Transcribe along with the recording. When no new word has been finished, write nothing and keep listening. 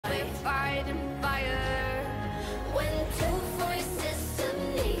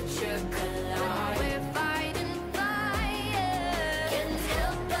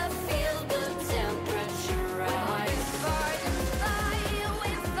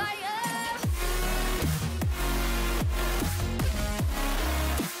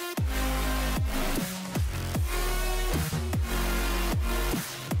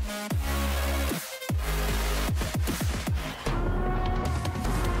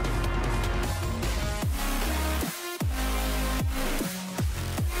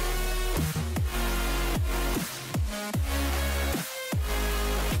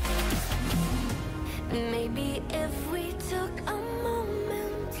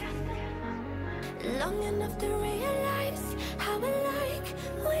long enough to realize how alike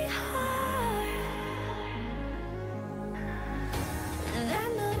we are. That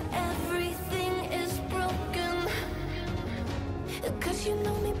not everything is broken, 'cause you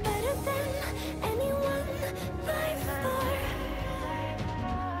know me better than anyone by far.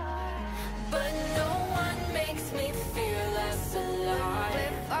 But no one makes me feel less alive.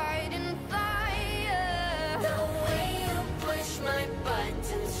 We're fighting fire. The way you push my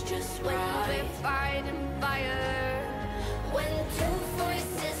buttons just right. We're fighting fire. When two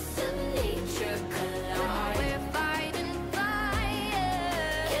voices of nature collide. We're fighting fire.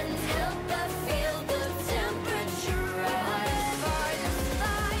 Can't help but feel the temperature rise. We're fighting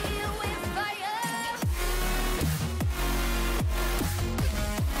fire. We're fire.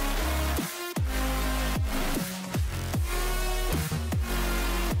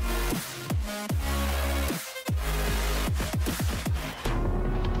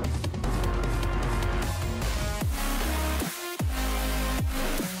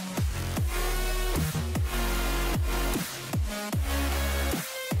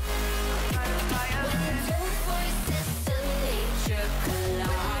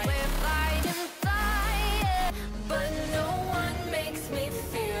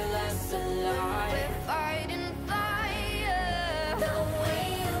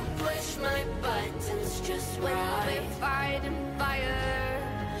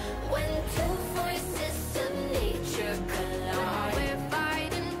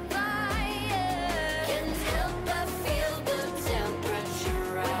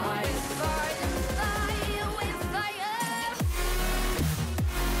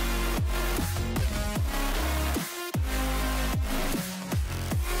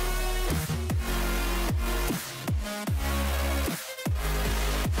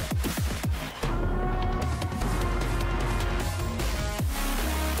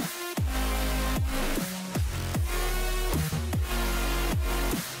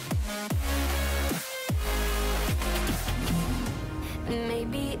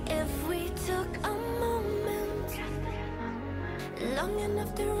 Maybe if we took a moment long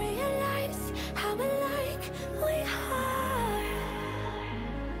enough to realize how alike we are.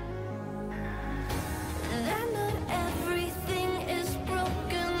 That not everything is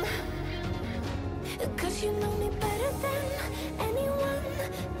broken, 'cause you know me better than anyone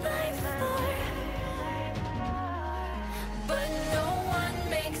by far. But no one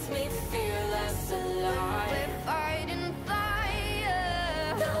makes me feel less alive. We're fighting fire.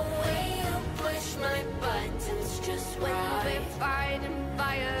 The way you push my buttons just right. We're fighting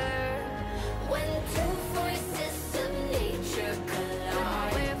fire. When two voices of nature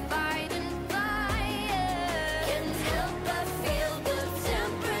collide. We're fighting fire. Can't help but feel the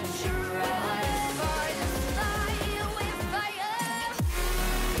temperature rise. We're fighting fire. We're fire.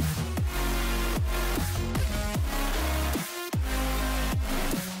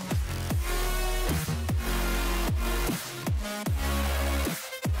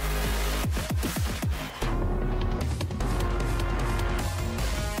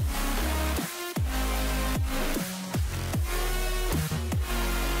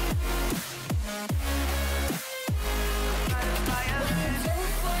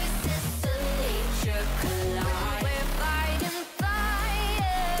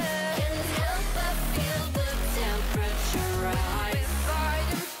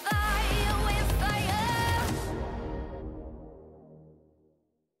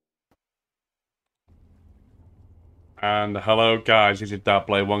 And hello guys, this is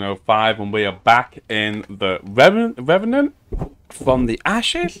Darkblade105 and we are back in the Remnant from the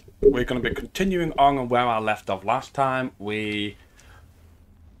Ashes. We're going to be continuing on where I left off last time.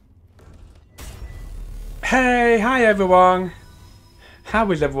 Hi everyone!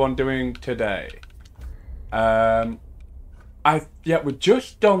 How is everyone doing today? We've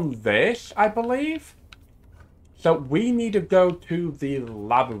just done this, I believe. So we need to go to the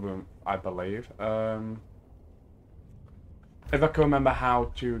labyrinth, I believe. If I can remember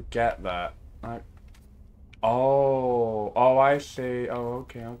how to get there. Right. Oh, I see. Oh,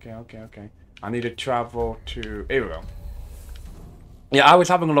 okay. I need to travel to... Here we go. Yeah, I was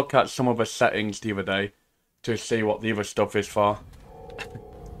having a look at some of the settings the other day to see what the other stuff is for.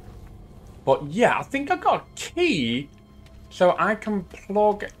 But yeah, I think I got a key so I can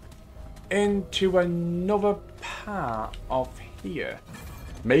plug into another part of here.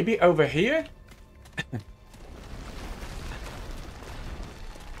 Maybe over here?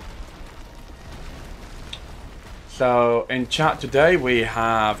 So, in chat today we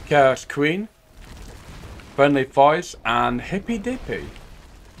have Chaos Queen, Friendly Voice, and Hippy Dippy.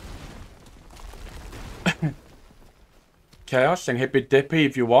 Chaos and Hippy Dippy.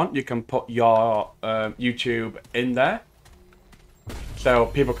 If you want, you can put your YouTube in there, so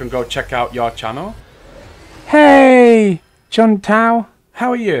people can go check out your channel. Hey, Chun Tao, how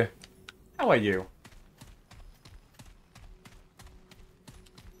are you? How are you?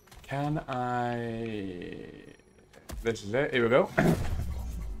 Can I... This is it. Here we go.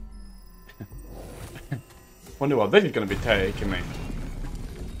 Wonder what this is going to be taking me.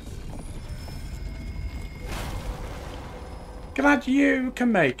 Glad you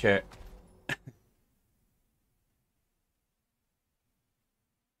can make it.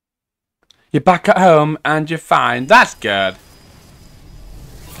 You're back at home and you're fine. That's good.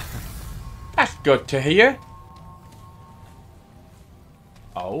 That's good to hear.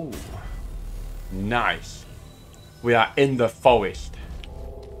 Oh. Nice. We are in the forest.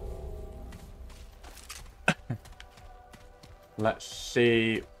 Let's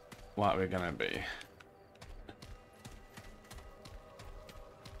see what we're gonna be.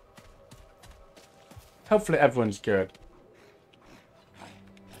 Hopefully everyone's good.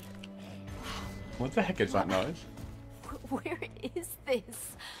 What the heck is that noise? Where is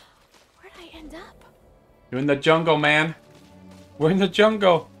this? Where'd I end up? You're in the jungle, man. We're in the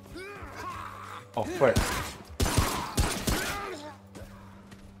jungle. Oh, frick.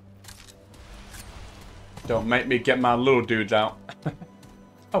 Don't make me get my little dudes out.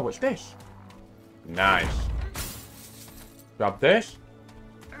 Oh, what's this? Nice. Grab this.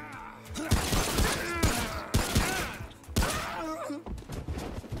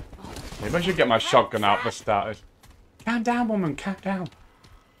 Maybe I should get my shotgun out for starters. Calm down, woman. Calm down.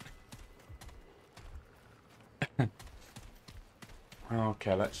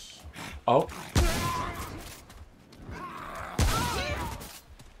 Okay, let's... Oh.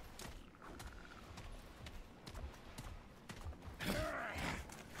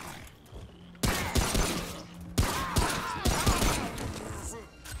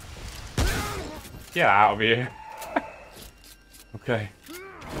 Get out of here. Okay.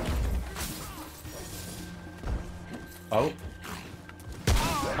 Oh.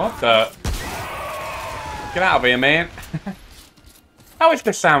 What the? Get out of here, man. How is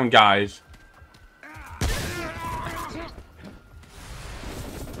the sound, guys?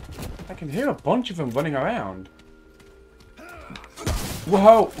 I can hear a bunch of them running around.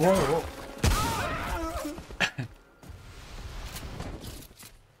 Whoa, whoa, whoa.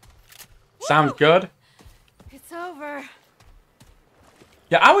 Sounds good. It's over.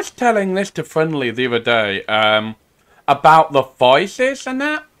 Yeah, I was telling this to Friendly the other day, about the voices and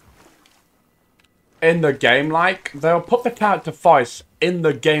that. In the game, like, they'll put the character voice in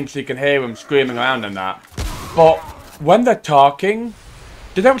the game so you can hear them screaming around and that. But when they're talking,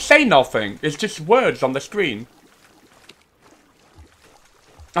 they don't say nothing. It's just words on the screen.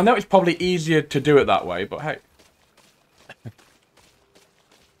 I know it's probably easier to do it that way, but hey.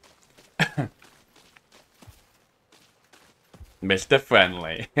 Mr.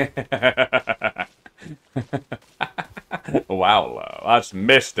 Friendly. Wow, Lo. That's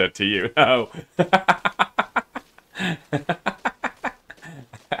Mr. to you. Oh.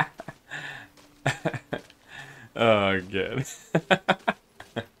 Oh, good.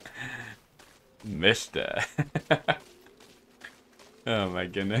 Mr. Oh my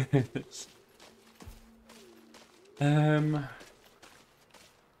goodness. No,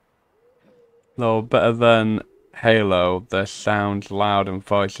 better than Halo. The sounds loud and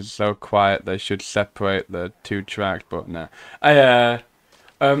voices so quiet they should separate the two tracks, but no.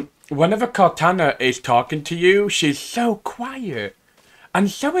 Whenever Cortana is talking to you, she's so quiet. And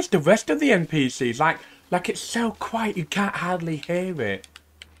so is the rest of the NPCs. Like it's so quiet you can't hardly hear it.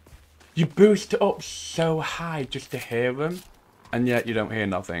 You boost it up so high just to hear them, and yet you don't hear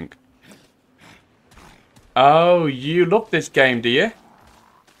nothing. Oh, you love this game, do you?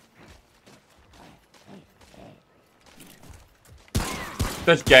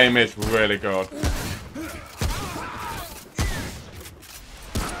 This game is really good.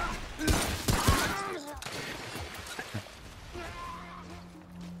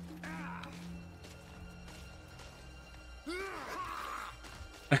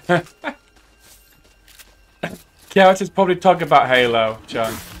 Chaos is probably talking about Halo,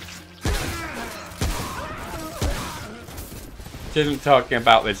 John. She isn't talking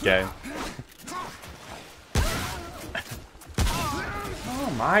about this game.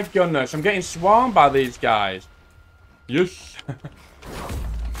 Oh my goodness, I'm getting swarmed by these guys. Yes.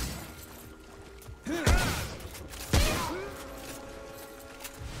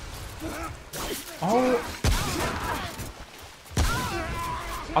 Oh.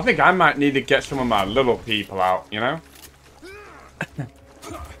 I think I might need to get some of my little people out, you know?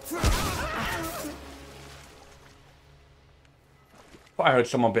 I heard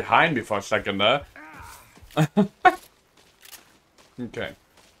someone behind me for a second there. Okay.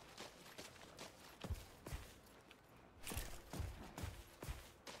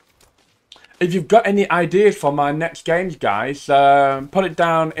 If you've got any ideas for my next games, guys, put it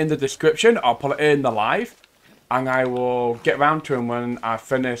down in the description or put it in the live. And I will get round to them when I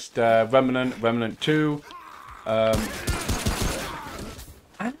finished Remnant, Remnant 2. Ow.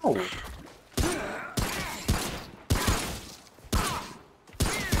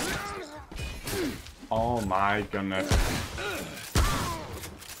 Oh my goodness.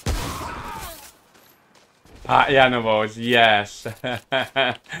 Party animals, yes.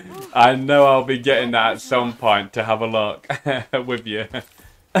 I know I'll be getting that at some point to have a look with you.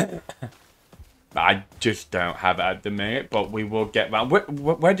 I just don't have it at the minute, but we will get that.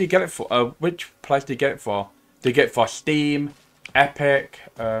 Where do you get it for? Which place do you get it for? Do you get it for Steam, Epic?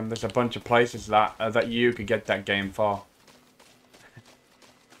 There's a bunch of places that you could get that game for.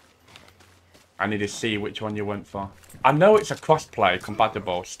 I need to see which one you went for. I know it's a cross-play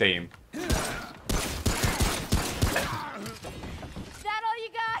compatible Steam. Is that all you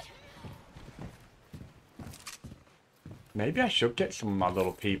got? Maybe I should get some of my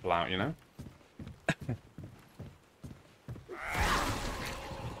little people out, you know?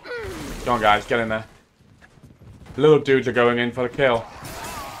 Come on, guys, get in there. Little dudes are going in for the kill.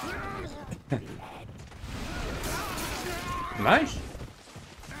 Nice.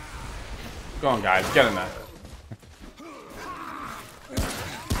 Go on, guys, get in there.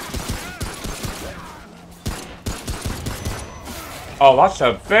 Oh, that's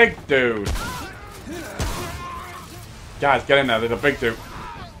a big dude. Guys, get in there. There's a big dude.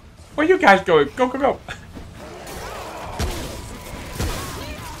 Where are you guys going? Go, go, go.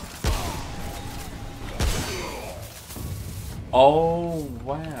 Oh,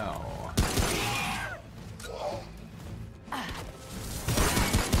 wow.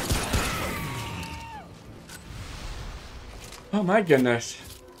 Oh my goodness.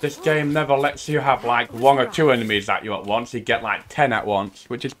 This game never lets you have like 1 or 2 enemies at you at once. You get like 10 at once,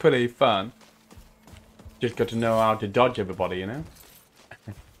 which is pretty fun. Just got to know how to dodge everybody, you know?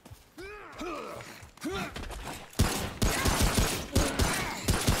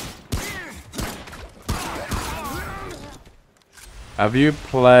 Have you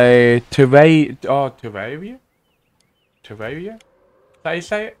played Terraria? Oh, Terraria? Terraria? Is that how you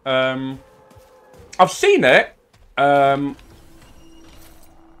say it? I've seen it.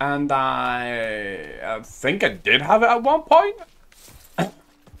 And I think I did have it at one point.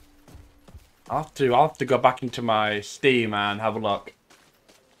 I'll have to go back into my Steam and have a look.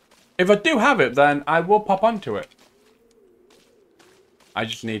 If I do have it, then I will pop onto it. I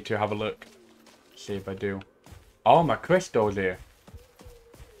just need to have a look. See if I do. Oh, my crystal's here.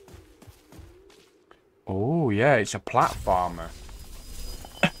 Oh, yeah, it's a platformer.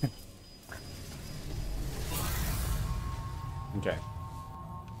 Okay.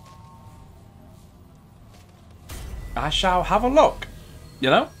 I shall have a look, you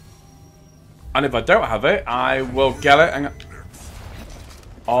know? And if I don't have it, I will get it and...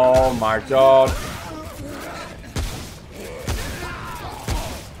 Oh my god.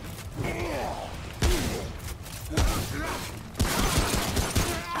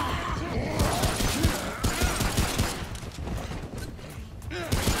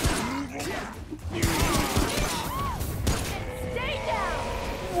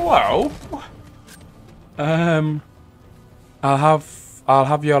 Whoa. I'll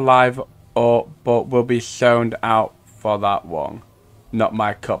have your live up, but we'll be zoned out for that one. Not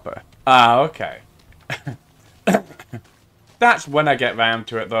my cuppa. Ah, okay. That's when I get round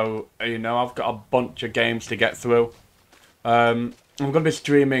to it, though. You know, I've got a bunch of games to get through. I'm going to be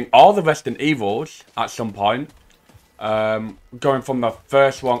streaming all the Resident Evils at some point. Going from the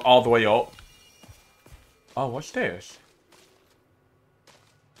first one all the way up. Oh, what's this?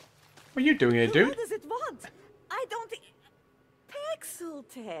 What are you doing here, dude? What does it want? I don't... Pixel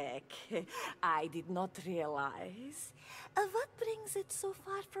tech. I did not realize. What brings it so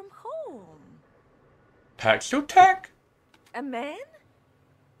far from home? Pixel tech? A man?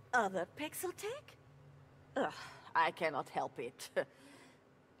 Other pixel tech? Ugh, I cannot help it.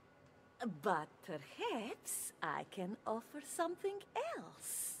 But perhaps I can offer something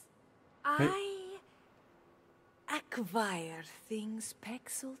else. I acquire things,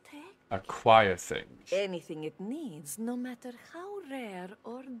 pixel tech. Acquire things. Anything it needs, no matter how rare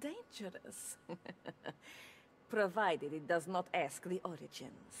or dangerous. Provided it does not ask the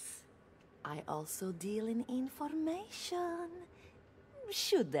origins. I also deal in information,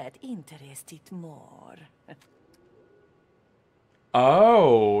 should that interest it more.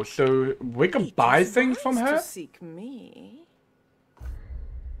 Oh, so we can buy things from her? To seek me.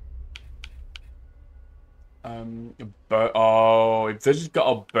 Oh, if this has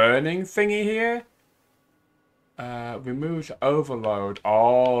got a burning thingy here. Removes overload.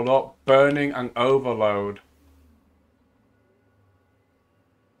 Oh, look, burning and overload.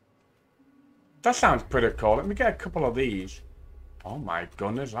 That sounds pretty cool. Let me get a couple of these. Oh my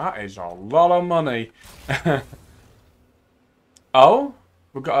goodness, that is a lot of money. Oh,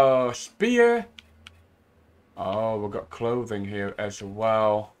 we've got a spear. Oh, we've got clothing here as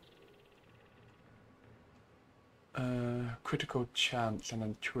well. Critical chance and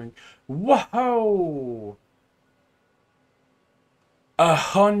then twin. Whoa!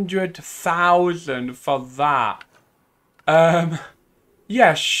 100,000 for that.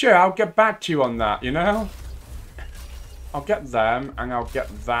 Yeah, sure, I'll get back to you on that, you know? I'll get them, and I'll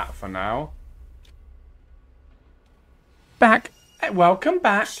get that for now. Back. Welcome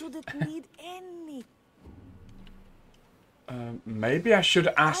back. Shouldn't need any. Maybe I should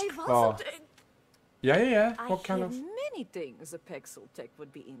ask for... Yeah. What kind of... many things a Pexeltech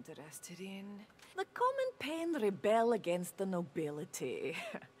would be interested in. The common pen rebel against the nobility.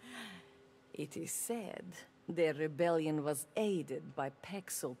 It is said their rebellion was aided by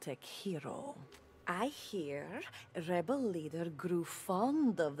Pexeltech hero. I hear rebel leader grew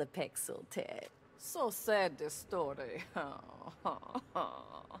fond of the Pexeltech. So sad the story. For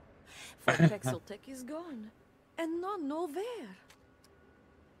Pexeltech is gone, and none know where.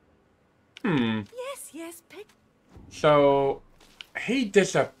 Yes, So, he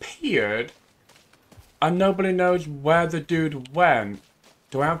disappeared, and nobody knows where the dude went.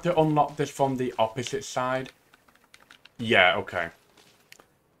 Do I have to unlock this from the opposite side? Yeah, okay.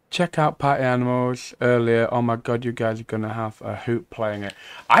 Check out Party Animals earlier. Oh my god, you guys are gonna have a hoot playing it.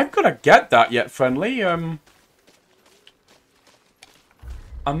 I've got to get that yet, friendly. I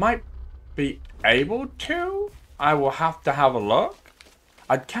might be able to. I will have to have a look.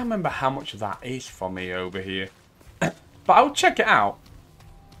 I can't remember how much that is for me over here. But I'll check it out.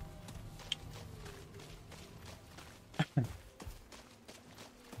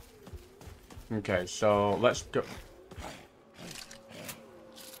 Okay, so let's go.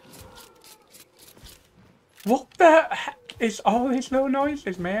 What the heck is all these little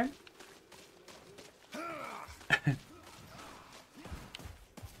noises, man?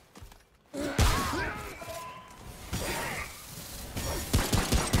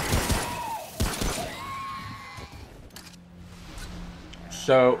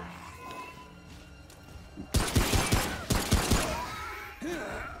 So,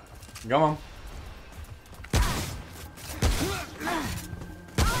 come on.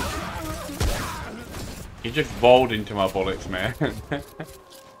 He just rolled into my bullets, man.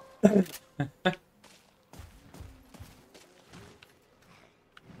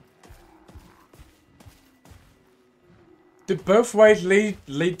 Do both ways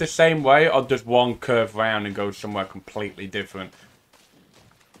lead the same way, or does one curve round and go somewhere completely different?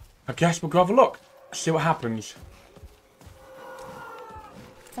 I guess we'll go have a look. See what happens.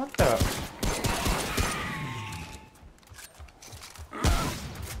 What the?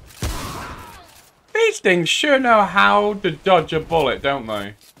 These things sure know how to dodge a bullet, don't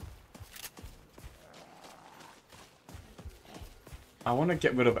they? I want to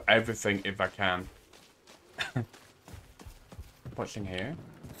get rid of everything if I can. What's in here?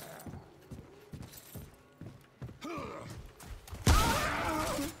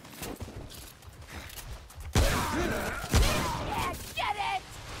 Get it!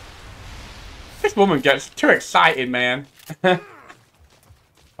 This woman gets too excited, man.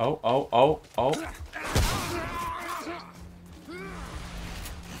 Oh.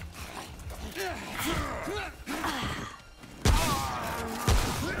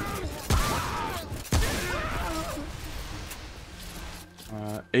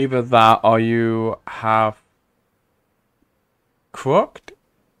 Either that or you have crooked?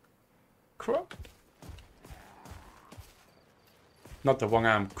 Not the one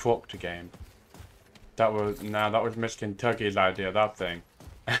arm crooked again. That was Miss Kentucky's idea, that thing.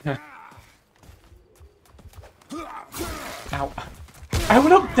 Ow. I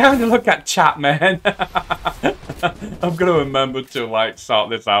looked down to look at chat, man. I'm gonna remember to like sort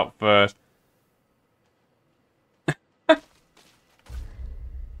this out first.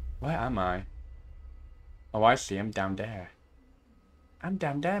 Where am I? Oh, I see him down there. I'm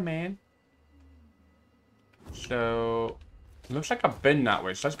down there, man. So, looks like I've been that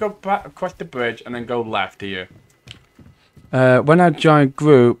way. So let's go back across the bridge and then go left here. When I joined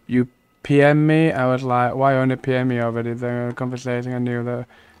group, you PM me. I was like, why only PM me already? The conversation, I knew the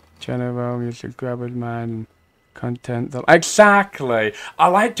channel you should grab with mine content. Exactly. I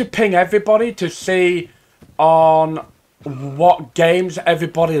like to ping everybody to see on what games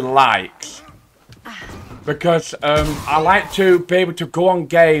everybody likes. Because I like to be able to go on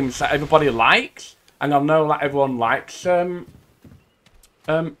games that everybody likes, and I know that everyone likes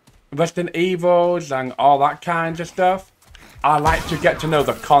Resident Evils and all that kind of stuff. I like to get to know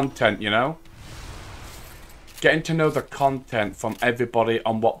the content, you know? Getting to know the content from everybody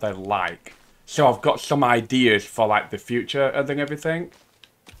on what they like. So I've got some ideas for like the future and everything.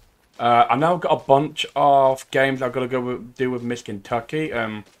 I now got a bunch of games I've got to go do with Miss Kentucky.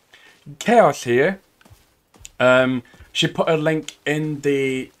 Chaos here. She put a link in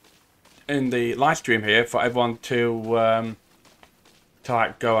the live stream here for everyone to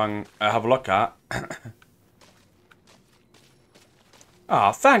like go and have a look at.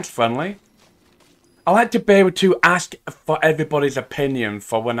 Ah, thanks, friendly. I like to be able to ask for everybody's opinion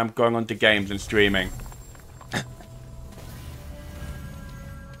for when I'm going onto games and streaming.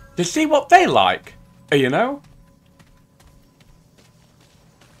 To see what they like, you know?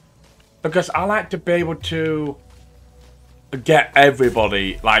 Because I like to be able to get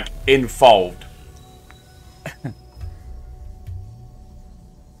everybody, like, involved.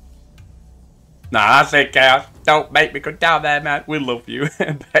 Nah, that's it, Chaos. Don't make me go down there, man. We love you,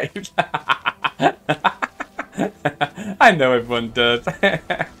 babes. I know everyone does.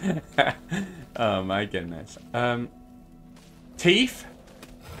 Oh my goodness. Teeth?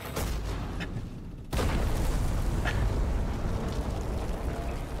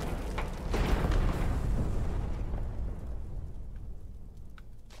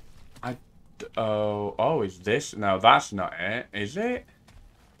 Oh, is this? No, that's not it. Is it?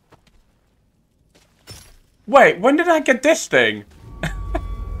 Wait, when did I get this thing?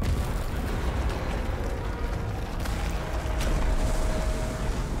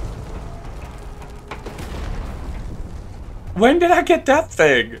 When did I get that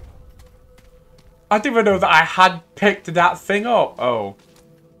thing? I didn't even know that I had picked that thing up. Oh.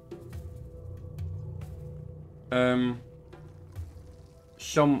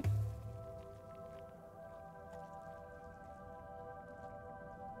 Some...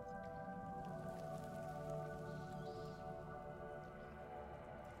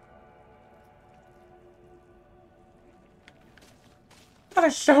 That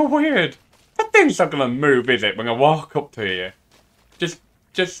is so weird. That thing's not gonna move, is it, when I walk up to you? Just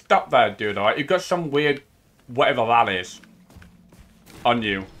stop there, dude, alright? You've got some weird... whatever that is. On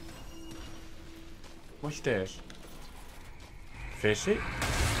you. What's this? Fishy?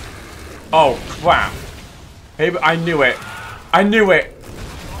 Oh, crap. Hey, I knew it. I knew it.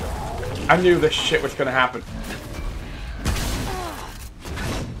 I knew this shit was gonna happen.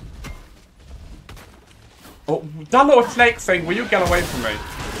 Oh, that little snake thing, will you get away from me?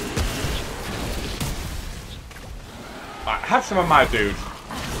 Right, have some of my dudes.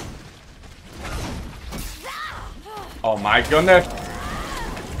 Oh my goodness.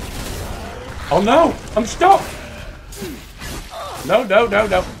 Oh no, I'm stuck. No, no, no,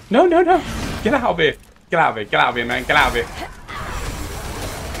 no. No, no, no. Get out of here. Get out of here. Get out of here, man. Get out of here.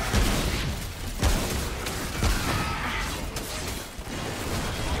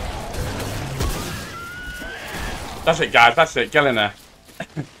 That's it, guys. That's it. Get in there.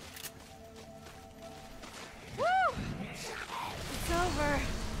 Woo! It's over.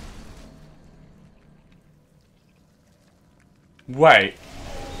 Wait.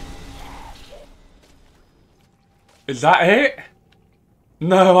 Is that it?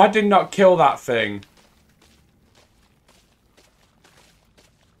 No, I did not kill that thing.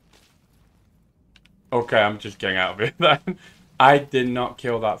 Okay, I'm just getting out of here then. I did not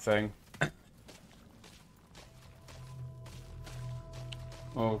kill that thing.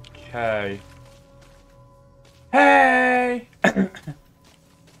 Okay. Hey!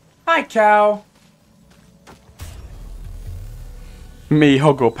 Hi, cow. Me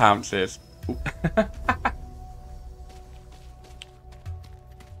huggle pounces.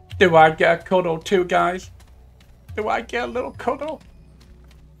 Do I get a cuddle too, guys? Do I get a little cuddle?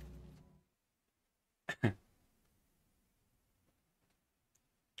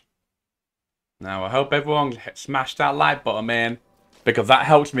 Now, I hope everyone smashed that like button, man. Because that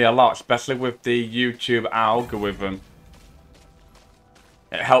helps me a lot, especially with the YouTube algorithm.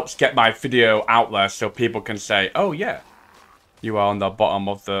 It helps get my video out there so people can say, oh yeah, you are on the bottom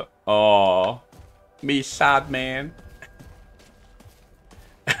of the... Oh, me sad, man.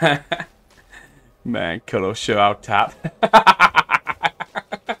 Man, cuddle, sure I'll tap.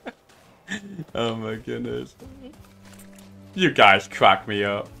 Oh my goodness. You guys crack me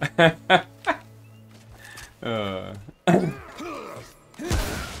up.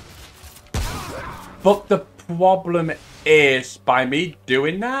 But the problem is, by me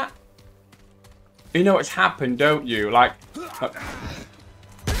doing that, you know what's happened, don't you? Like,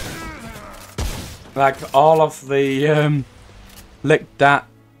 Like all of the lick that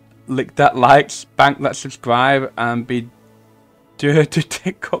like, spank that subscribe, and be sure to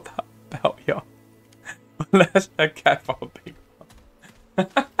tickle that bell, yo. Let's careful, people.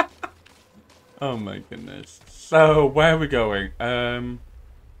 Oh my goodness. So where are we going?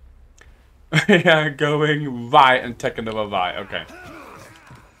 We are going right and take another right. Okay.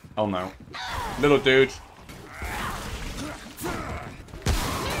 Oh no, little dude.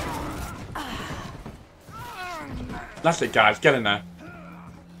 That's it, guys. Get in there.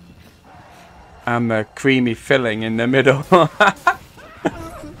 And the creamy filling in the middle.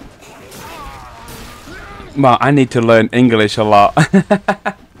 Well, I need to learn English a lot.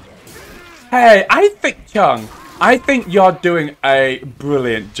 Hey, I think, Chung, I think you're doing a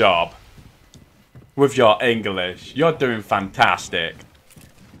brilliant job with your English. You're doing fantastic.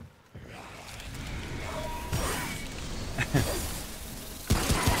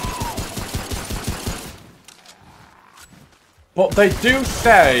 But they do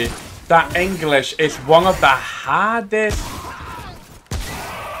say that English is one of the hardest...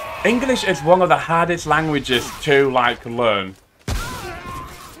 English is one of the hardest languages to, like, learn.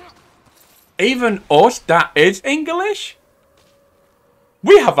 Even us that is English,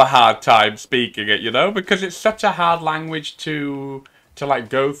 we have a hard time speaking it, you know, because it's such a hard language to like,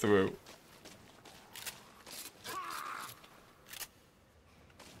 go through.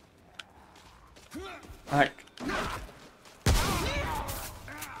 Like...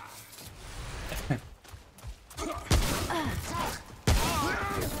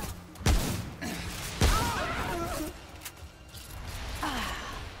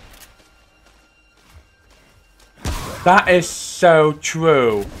 That is so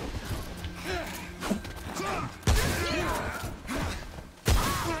true.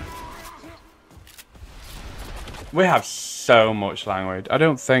 We have so much language. I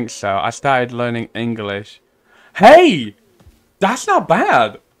don't think so. I started learning English. Hey! That's not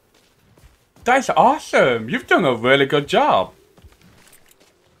bad. That's awesome. You've done a really good job.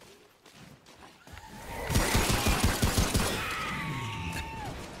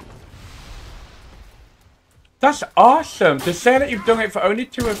 That's awesome. To say that you've done it for only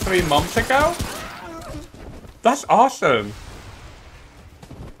 2 or 3 months ago? That's awesome.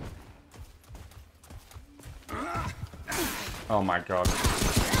 Oh my god.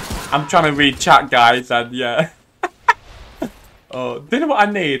 I'm trying to read chat, guys, and yeah. Oh, do you know what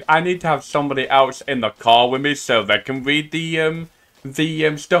I need? I need to have somebody else in the call with me so they can read the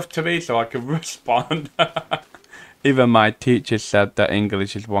stuff to me so I can respond. Even my teacher said that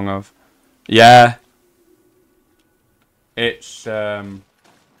English is one of... Yeah. It's one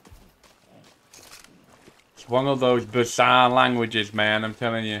of those bizarre languages, man, I'm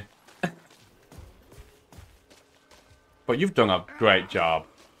telling you. But you've done a great job.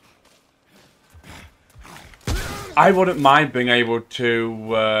 I wouldn't mind being able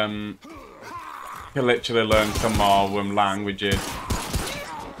to literally learn some more languages.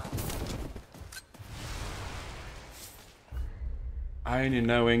 I only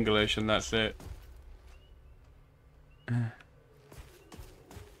know English and that's it.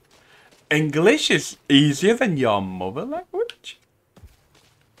 English is easier than your mother language?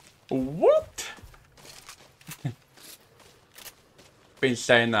 What? Been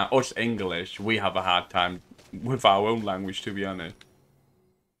saying that us English, we have a hard time with our own language, to be honest.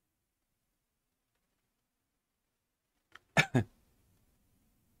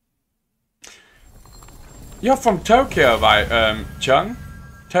 You're from Tokyo, right, Chung?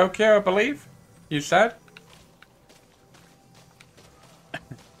 Tokyo, I believe you said?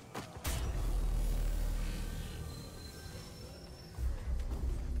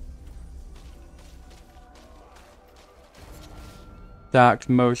 That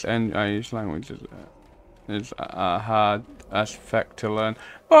most English languages is a hard aspect to learn.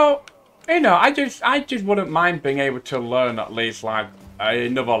 Well, you know, I just wouldn't mind being able to learn at least like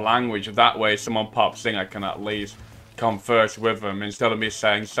another language. That way, someone pops in, I can at least converse with them instead of me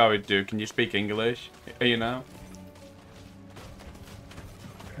saying, "Sorry, dude, can you speak English?" You know.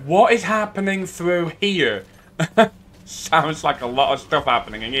 What is happening through here? Sounds like a lot of stuff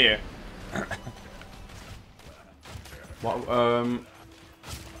happening in here. What?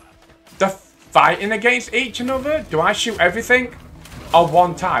 They're fighting against each another? Do I shoot everything? Or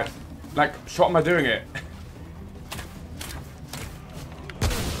one type? Like, so what am I doing it?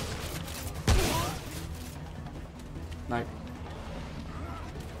 Like...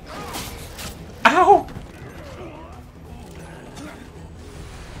 Ow!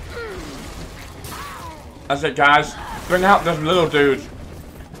 That's it, guys. Bring out this little dude.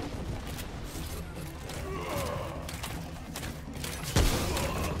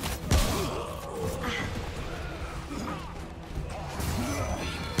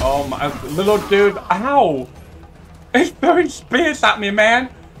 Oh my, little dude, ow! He's throwing spears at me, man!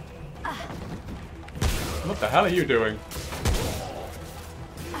 What the hell are you doing?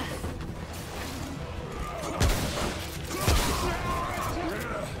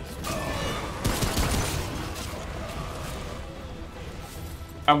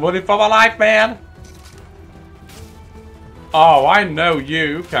 I'm running for my life, man! Oh, I know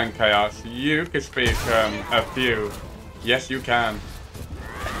you can, Chaos. You can speak a few. Yes, you can.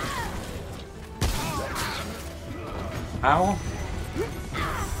 Ow.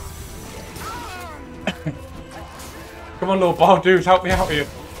 Come on, little ball dudes, help me out here.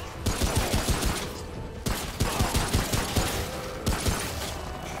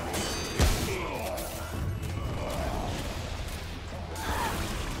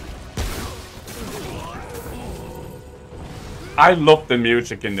 I love the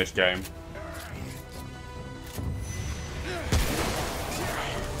music in this game.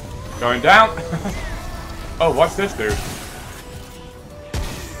 Going down. Oh, what's this dude?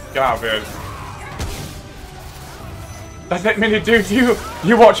 Get out of here. That's it, mini dude. You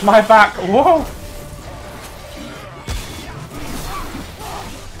watch my back. Whoa.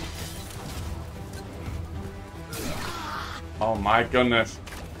 Oh my goodness.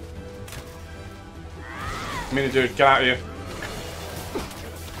 Mini dude, get out of here.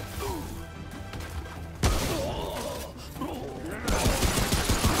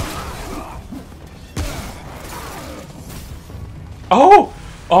 Oh!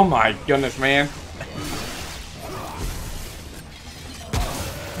 Oh my goodness, man.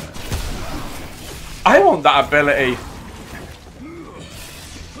 I want that ability.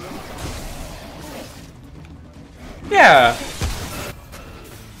 Yeah.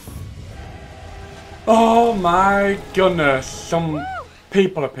 Oh my goodness. Some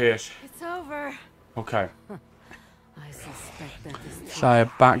people appear. It's over. Okay. I suspect that this So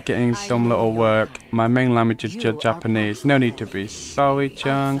back getting some little work. My main language is just Japanese. No need to be sorry,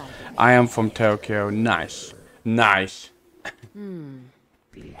 Chung. I am from Tokyo. Nice. Nice.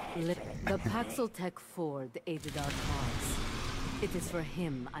 The Paxeltech Ford aided our cause. It is for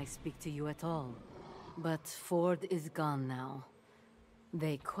him I speak to you at all. But Ford is gone now.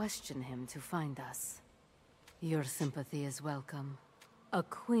 They question him to find us. Your sympathy is welcome. A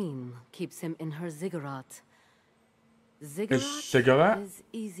queen keeps him in her ziggurat. Ziggurat is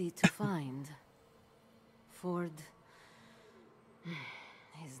easy to find. Ford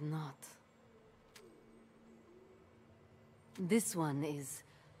is not. This one is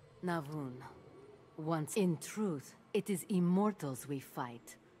Navun. Once in truth, it is immortals we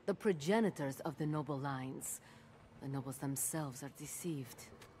fight. The progenitors of the noble lines. The nobles themselves are deceived.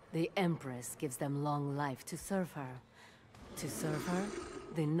 The Empress gives them long life to serve her. To serve her,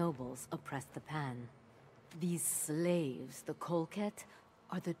 the nobles oppress the Pan. These slaves, the Kolket,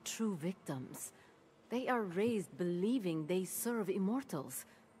 are the true victims. They are raised believing they serve immortals,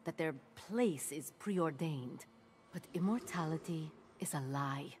 that their place is preordained. But immortality is a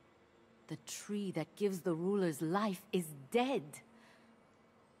lie. The tree that gives the rulers life is dead.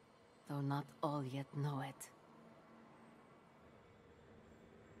 Though not all yet know it.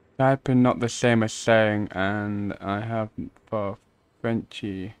 Typing not the same as saying, and I have for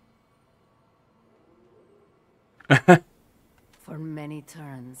Frenchy. For many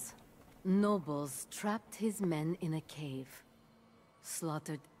turns, nobles trapped his men in a cave.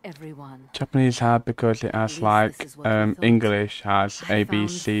 Slaughtered everyone. Japanese have because it has like English has A, B,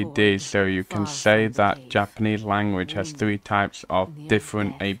 C, D, so you can say that Japanese language has 3 types of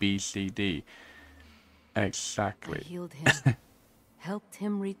different A, B, C, D. Exactly. I healed him, helped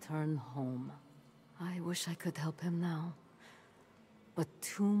him return home. I wish I could help him now, but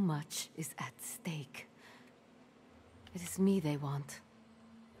too much is at stake. It is me they want.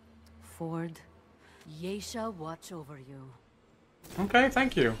 Ford, Yeisha watch over you. Okay,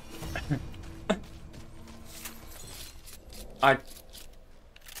 thank you.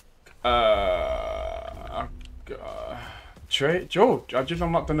 George, I just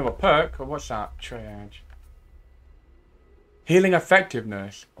unlocked another perk. Or what's that? Triage. Healing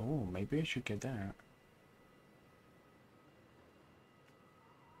effectiveness. Oh, maybe I should get that.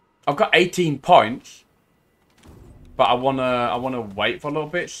 I've got 18 points. But I wanna wait for a little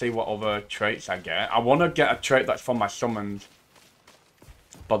bit, see what other traits I get. I wanna get a trait that's from my summons.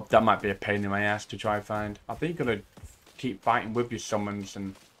 But that might be a pain in my ass to try and find. I think you're gonna keep fighting with your summons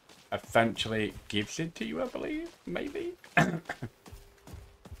and eventually it gives it to you, I believe. Maybe. Okay.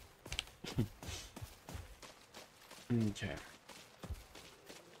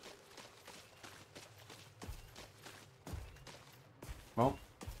 Well,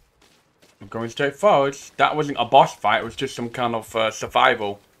 I'm going straight forward. That wasn't a boss fight, it was just some kind of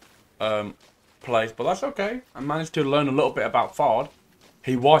survival. place, but that's okay. I managed to learn a little bit about Ford.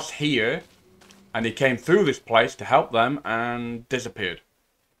 He was here, and he came through this place to help them and disappeared.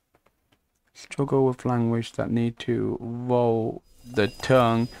 Struggle with language that need to roll the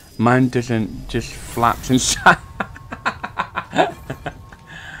tongue. Mine doesn't, just flaps inside.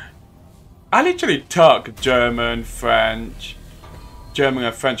 I literally took German and French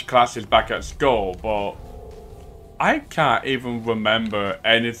classes back at school, but I can't even remember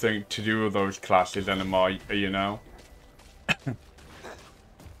anything to do with those classes anymore, you know?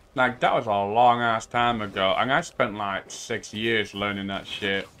 Like, that was a long ass time ago, and I spent like 6 years learning that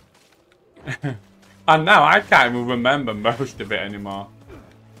shit. And now I can't even remember most of it anymore.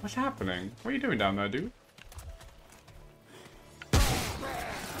 What's happening? What are you doing down there, dude?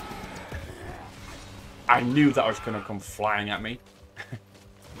 I knew that was gonna come flying at me.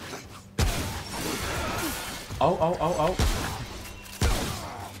 Oh.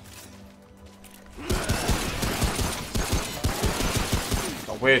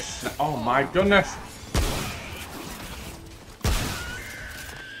 Oh my goodness.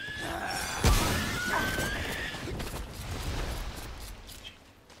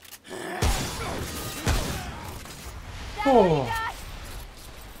 Oh.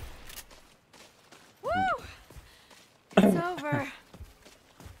 It's over.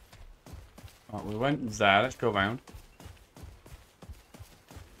 Right, we went there. Let's go around.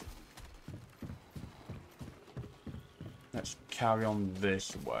 Let's carry on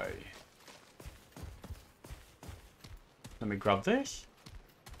this way. Let me grab this.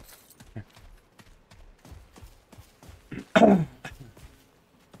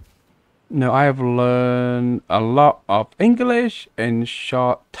 No, I have learned a lot of English in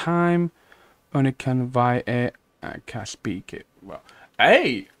short time. Only can write it. I can't speak it. Well,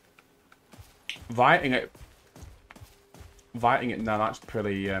 hey, writing it. Now that's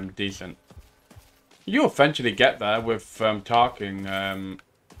pretty decent. You eventually get there with talking,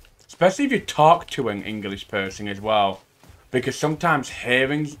 especially if you talk to an English person as well, because sometimes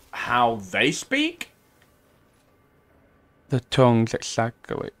hearing how they speak, the tongues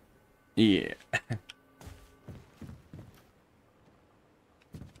exactly. Yeah.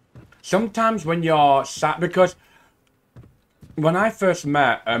 Sometimes when you're sat, because when I first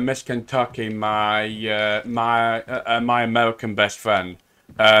met Miss Kentucky, my American best friend,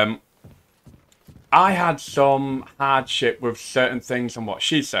 I had some hardship with certain things and what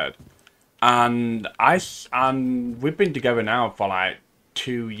she said, and we've been together now for like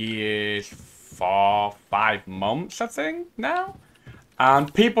 2 years, 4, 5 months, I think now.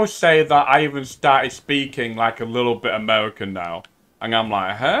 And people say that I even started speaking like a little bit American now. And I'm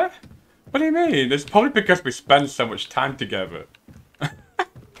like, huh? What do you mean? It's probably because we spend so much time together.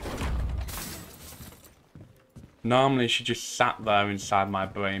 Normally she just sat there inside my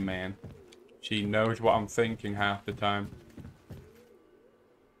brain, man. She knows what I'm thinking half the time.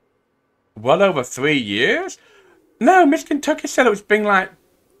 Well over 3 years? No, Miss Kentucky said it's been like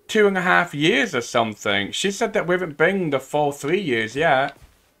 2.5 years or something. She said that we haven't been the full 3 years yet.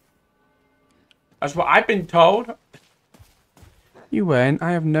 That's what I've been told. You went.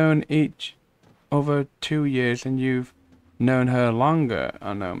 I have known each over 2 years, and you've known her longer.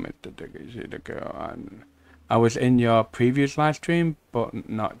 I know, Mr. Digger, the girl. I was in your previous live stream, but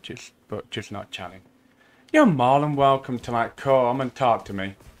just not chatting. You're more than welcome to like come and talk to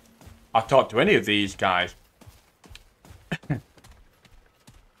me. I'll talk to any of these guys.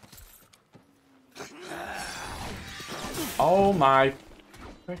 Oh my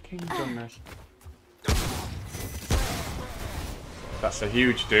freaking goodness. That's a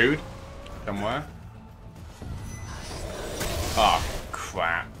huge dude. Somewhere. Oh,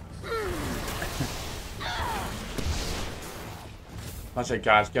 crap. That's it,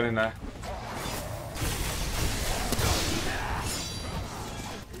 guys. Get in there.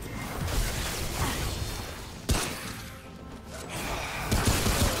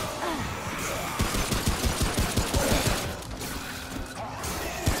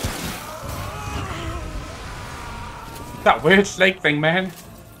 That weird snake thing, man.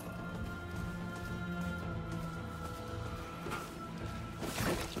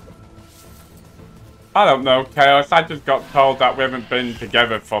 I don't know, Chaos. I just got told that we haven't been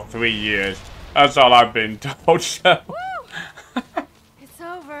together for 3 years. That's all I've been told, so... It's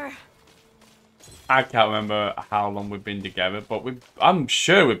over. I can't remember how long we've been together, but I'm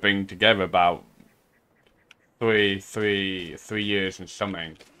sure we've been together about three years and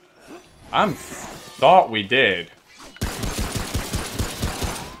something. I thought we did.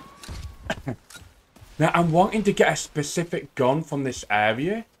 Now, I'm wanting to get a specific gun from this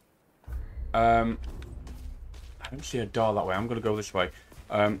area. I don't see a door that way. I'm going to go this way.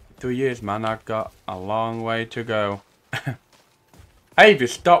 3 years, man. I've got a long way to go. Hey, if you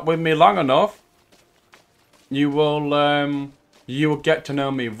stop with me long enough, you will get to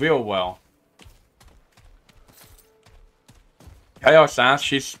know me real well. Chaos ass,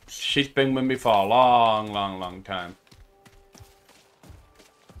 she's been with me for a long time.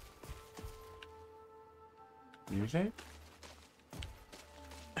 Music?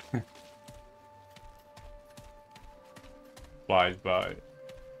 Flies by.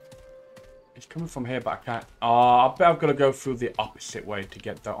 It's coming from here, but I can't. Oh, I bet I've got to go through the opposite way to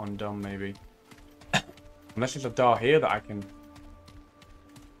get that undone, maybe. Unless there's a door here that I can.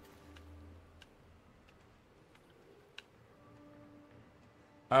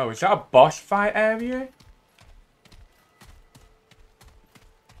 Oh, is that a boss fight area?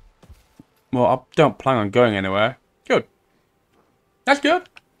 Well, I don't plan on going anywhere. Good. That's good.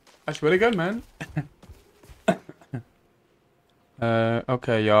 That's really good, man.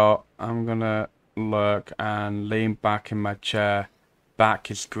 Okay, y'all. I'm gonna lurk and lean back in my chair. Back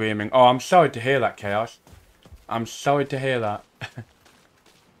is screaming. Oh, I'm sorry to hear that, Chaos. I'm sorry to hear that.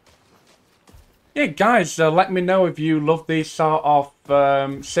 Yeah, guys, let me know if you love these sort of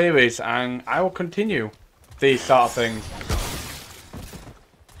series, and I will continue these sort of things.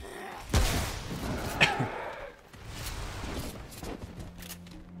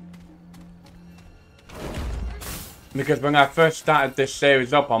 Because when I first started this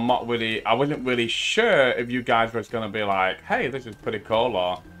series up, I wasn't really sure if you guys was gonna be like, hey, this is pretty cool,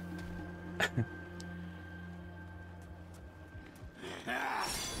 or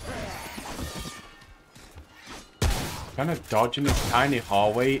kind of dodging this tiny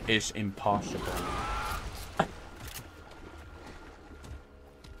hallway is impossible.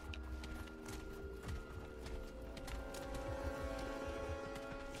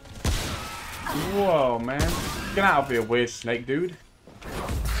 Whoa, man. Get out of here, weird snake dude.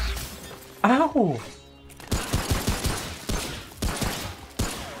 Ow!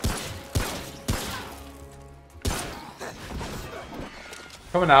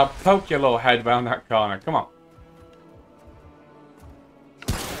 Come on now, poke your little head around that corner. Come on.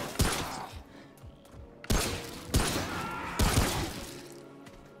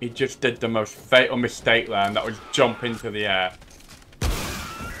 He just did the most fatal mistake there, and that was jump into the air.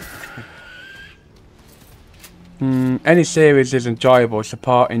 Any series is enjoyable,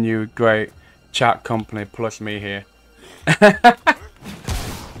 supporting you, great chat company, plus me here.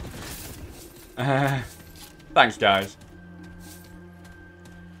 Thanks, guys.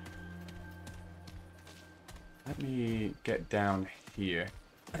 Let me get down here.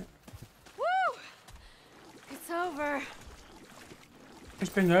 Woo! It's over. It's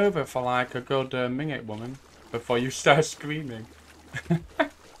been over for like a good minute, woman, before you start screaming.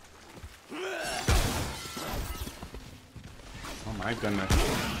 Oh my goodness.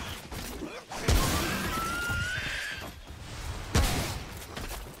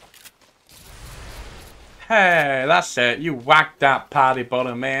 Hey, that's it. You whack that party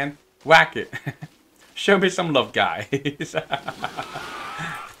button, man. Whack it. Show me some love, guys.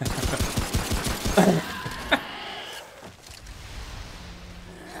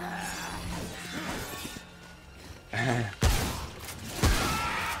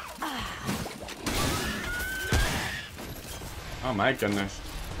 Oh my goodness.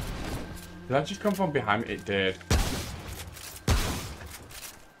 Did that just come from behind me? It did.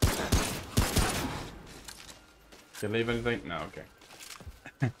 Did you leave anything? No, okay.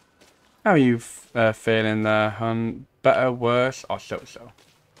 How are you feeling there, hun? Better, worse, or so-so?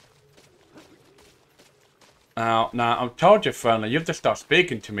 Now, I've told you, friendly, you've just stopped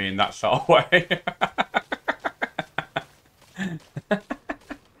speaking to me in that sort of way.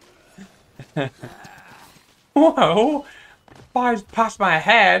 Whoa! Flies past my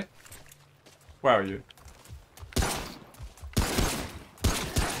head. Where are you?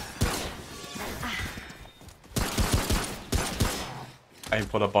 Aim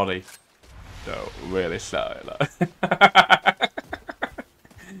for the body. So really sorry, look.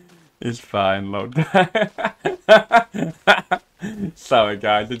 It's fine, look. Sorry,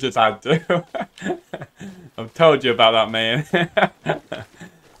 guys. I just had to. I've told you about that, man.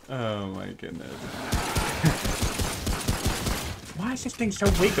 Oh my goodness. Why is this thing so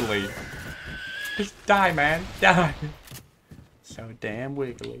wiggly? Just die, man. Die. So damn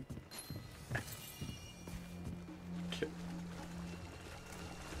wiggly.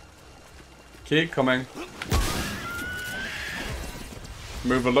 Keep coming.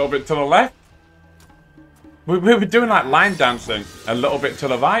 Move a little bit to the left. We were doing like line dancing. A little bit to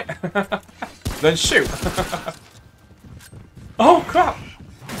the right. Then shoot. Oh crap.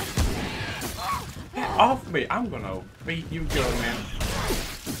 Get off me. I'm gonna beat you good, man.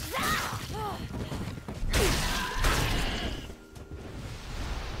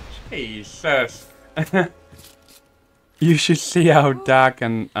 Jesus. You should see how dark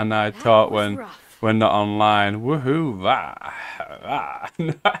and I talk when we're not online. Woohoo!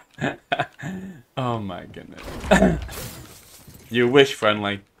 Oh my goodness. You wish,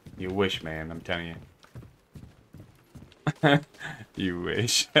 friendly. You wish, man. I'm telling you. You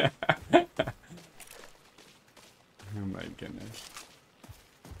wish. Oh my goodness.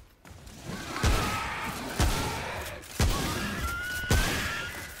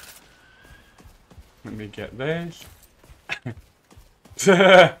 Let me get this.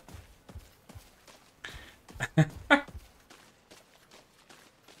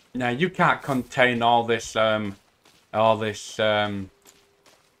 Now you can't contain all this no,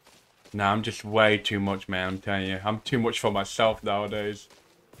 I'm just way too much, man. I'm telling you, I'm too much for myself nowadays.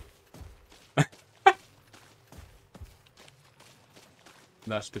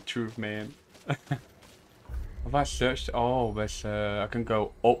 That's the truth, man. Have I searched? Oh, there's I can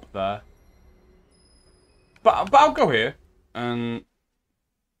go up there. But I'll go here and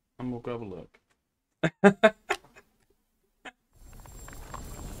we'll go have a look.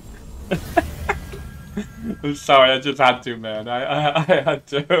 I'm sorry, I just had to, man. I had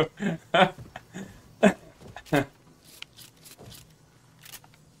to.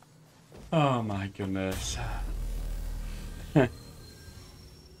 Oh my goodness. Don't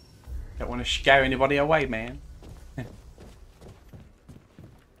want to scare anybody away, man.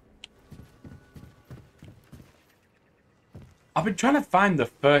 I've been trying to find the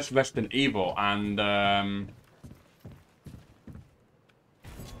first Resident Evil, and I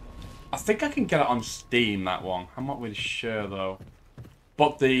think I can get it on Steam, that one. I'm not really sure, though.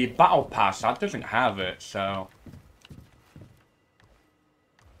 But the Battle Pass, that doesn't have it, so...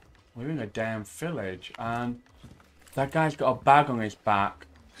 We're in a damn village, and that guy's got a bag on his back.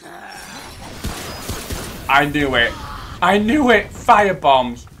 I knew it! I knew it!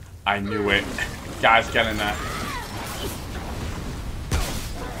 Firebombs! I knew it. Guys, get in there.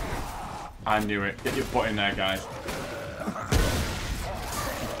 I knew it. Get your butt in there, guys.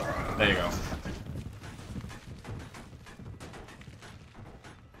 There you go.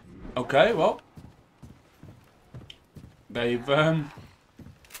 Okay, well. They've run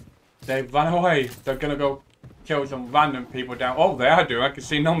away. They're gonna go kill some random people down. Oh, they are doing. I can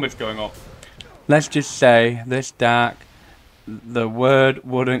see numbers going up. Let's just say, this dark, the word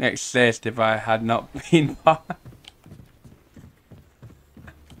wouldn't exist if I had not been part.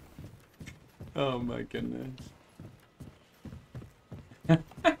 Oh my goodness.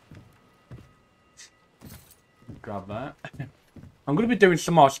 Grab that. I'm going to be doing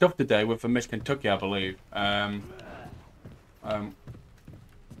some more stuff today with the Miss Kentucky, I believe. I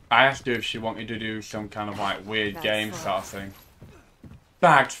asked her if she wanted to do some kind of like weird game sort of thing.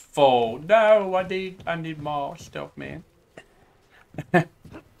 Bags full. No, I need more stuff, man.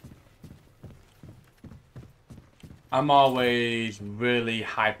 I'm always really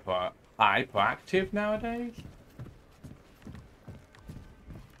hyperactive nowadays.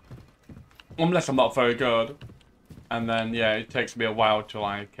 Unless I'm not very good. And then, yeah, it takes me a while to,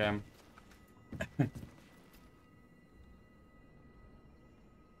 like,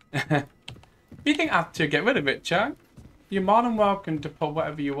 You think I have to get rid of it, Chuck? You're more than welcome to put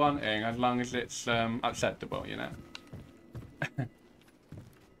whatever you want in, as long as it's, acceptable, you know?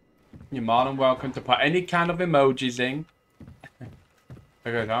 You're more than welcome to put any kind of emojis in.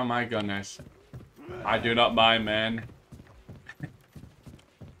 Because, oh my goodness. I do not mind, man.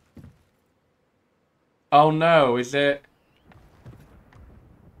 Oh no, is it?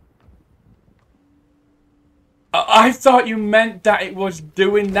 I thought you meant that it was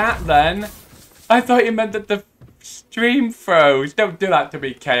doing that then. I thought you meant that the stream froze. Don't do that to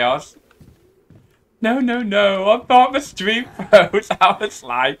me, Chaos. No, no, no. I thought the stream froze. I was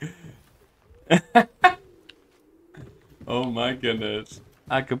like... Oh my goodness.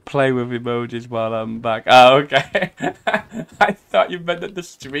 I could play with emojis while I'm back. Oh, okay. I thought you meant that the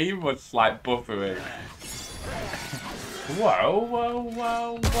stream was like buffering. Whoa, whoa,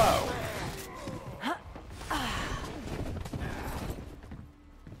 whoa, whoa.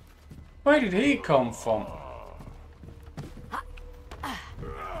 Where did he come from?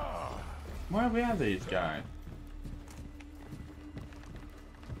 Where are these guys?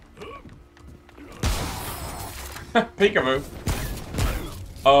 Peekaboo.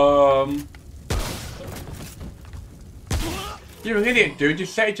 You're an idiot, dude. You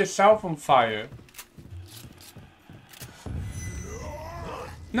set yourself on fire.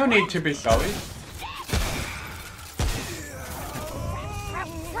 No need to be sorry.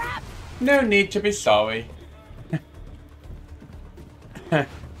 No need to be sorry.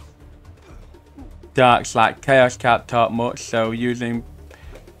 Dark's like, Chaos can't talk much, so using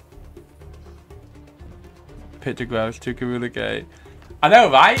pictographs to communicate. I know,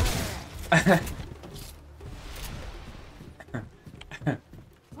 right?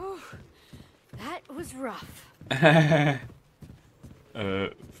 That was rough.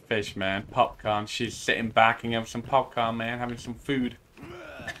 Fish, man. Popcorn. She's sitting back and having some popcorn, man. Having some food.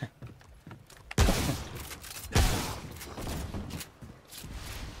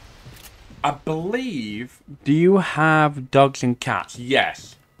 I believe... Do you have dogs and cats?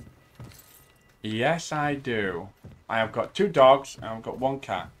 Yes. Yes, I do. I have got 2 dogs and I've got 1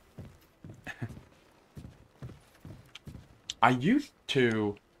 cat.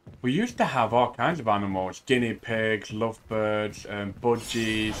 We used to have all kinds of animals. Guinea pigs, lovebirds,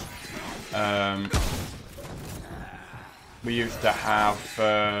 budgies. We used to have...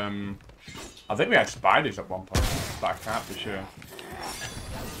 I think we had spiders at one point, but I can't be sure.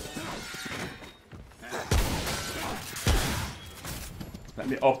 Let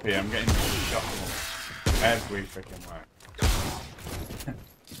me up here, I'm getting shot every freaking way.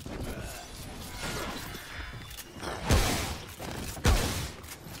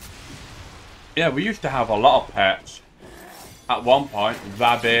 Yeah, we used to have a lot of pets at one point.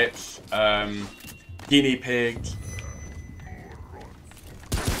 Rabbits, guinea pigs.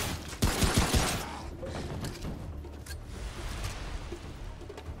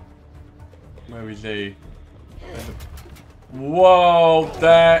 Where is he? Whoa,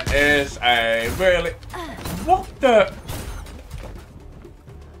 there is a really... What the...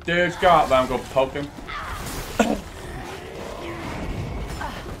 Dude's go out there, I'm gonna poke him.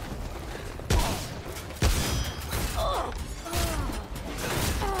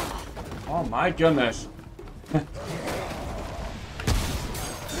 Oh my goodness.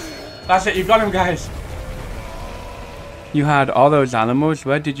 That's it, you've got him, guys. You had all those animals.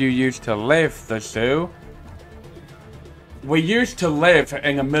 Where did you used to live? The zoo? We used to live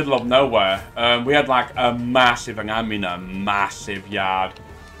in the middle of nowhere. We had like a massive, and I mean a massive yard.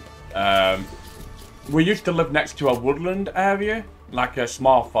 We used to live next to a woodland area. Like a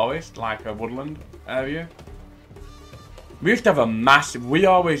small forest, like a woodland area. We used to have a massive, we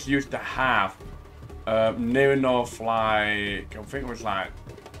always used to have near enough like, I think it was like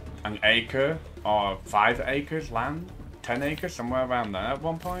an acre or 5 acres land. 10 acres, somewhere around there at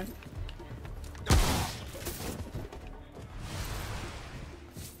one point.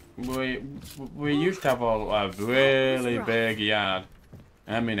 We used to have a really big yard.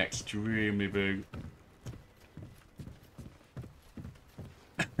 I mean extremely big.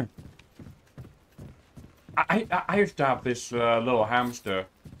 I used to have this little hamster,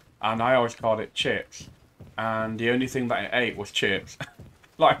 and I always called it Chips. And the only thing that it ate was chips.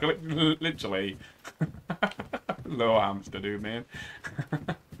 Like, literally. Little hamster, dude, man.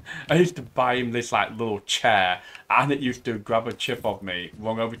 I used to buy him this, like, little chair, and it used to grab a chip off me,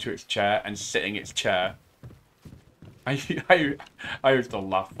 run over to its chair, and sit in its chair. I used to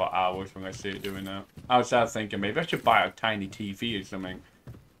laugh for hours when I see it doing that. I was there thinking, maybe I should buy a tiny TV or something,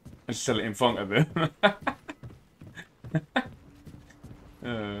 and sit it in front of it.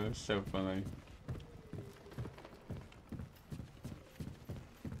 Oh, it's so funny.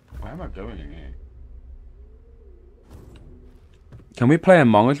 Where am I going in here? Can we play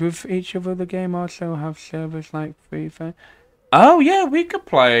Among Us with each other? The game also have servers like Free Fire. Oh yeah, we could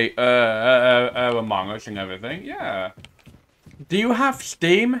play Among Us and everything. Yeah. Do you have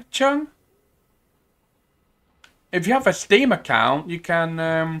Steam, Chung? If you have a Steam account, you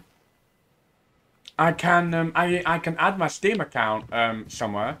can. I can add my Steam account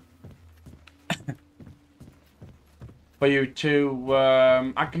somewhere. For you to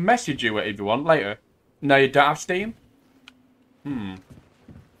I can message you if you want later. No, you don't have Steam?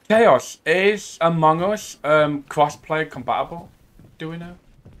 Chaos, is Among Us crossplay compatible? Do we know?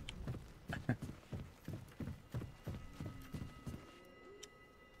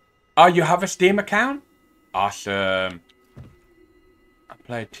 Oh, you have a Steam account? Awesome. I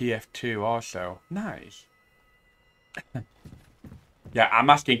play TF2 also. Nice. Yeah, I'm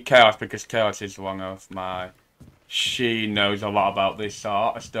asking Chaos because Chaos is one of my... She knows a lot about this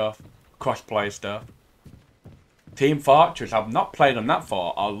sort of stuff. Crossplay stuff. Team Fortress, I've not played on that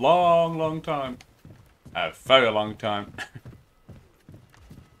for a long, long time. A very long time.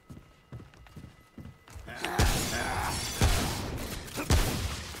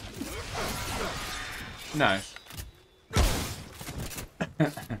 Nice.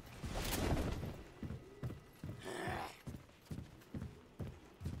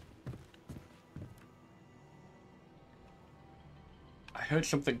 I heard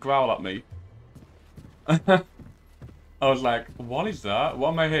something growl at me. I was like, what is that? What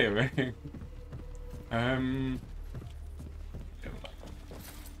am I hearing?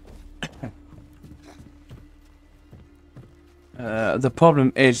 The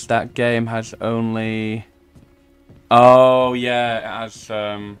problem is that game has only... Oh, yeah, it has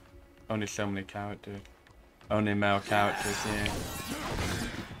only so many characters. Only male characters, yeah.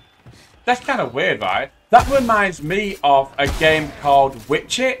 That's kind of weird, right? That reminds me of a game called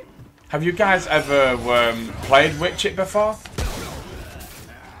Witch It. Have you guys ever played Witch It before?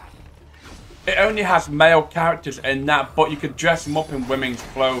 It only has male characters in that, but you could dress them up in women's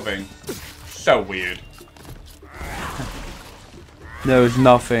clothing. So weird. There is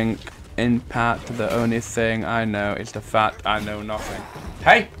nothing in Pat. The only thing I know is the fact I know nothing.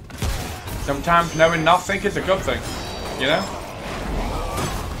 Hey! Sometimes knowing nothing is a good thing. You know?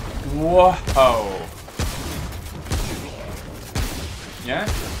 Whoa! Yeah?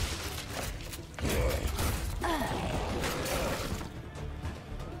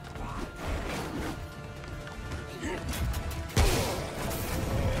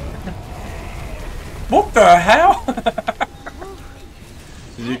 What the hell?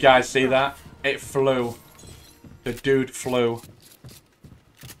 Did you guys see that? It flew. The dude flew.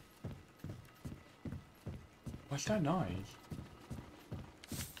 What's that noise?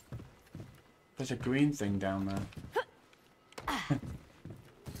 There's a green thing down there.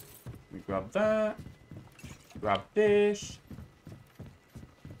 We grab that. Grab this.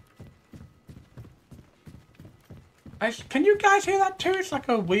 Can you guys hear that too? It's like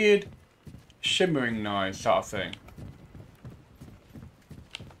a weird shimmering noise sort of thing.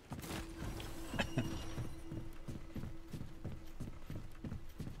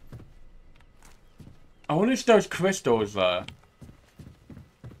 I wonder if those crystals there.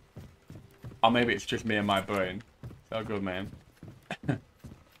 Or maybe it's just me and my brain. So good, man.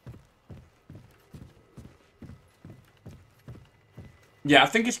 Yeah, I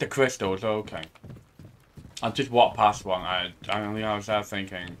think it's the crystals. Okay. I just walked past one. I was there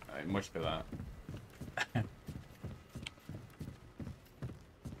thinking it must be that.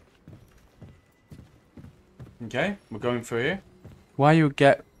 Okay, we're going through here. Why you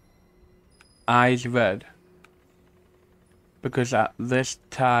get eyes red? Because at this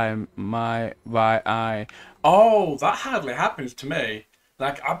time my right eye... Oh, that hardly happens to me.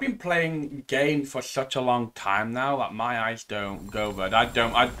 Like, I've been playing game for such a long time now that my eyes don't go red. I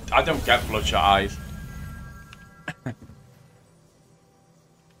don't get bloodshot eyes.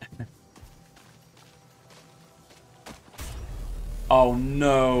 Oh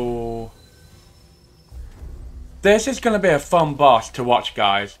no. This is going to be a fun boss to watch,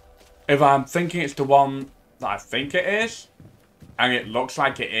 guys. If I'm thinking it's the one that I think it is, and it looks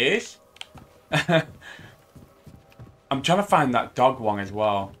like it is. I'm trying to find that dog one as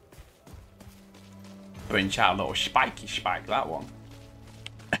well. Bring out a little spiky spike, that one.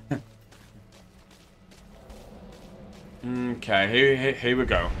 Okay, here we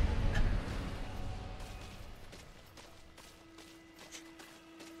go.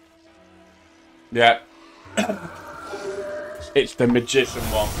 Yeah. It's the magician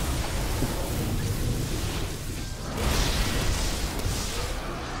one.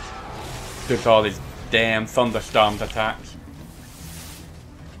 Took all these damn thunderstorms attacks.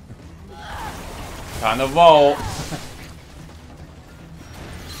 Time to roll.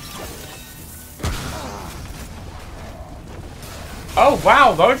 Oh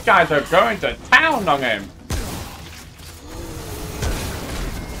wow, those guys are going to town on him.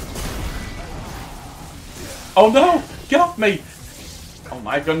 Oh no! Get off me! Oh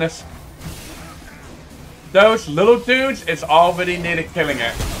my goodness. Those little dudes is already nearly killing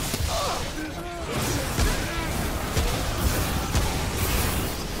it.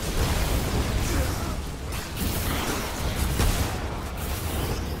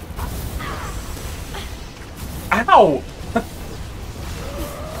 Ow!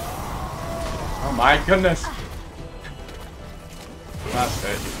 Oh my goodness. That's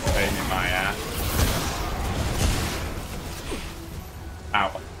it, just pain in my ass. Ow.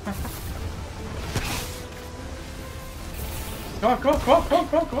 Come on, come on, come on, come on,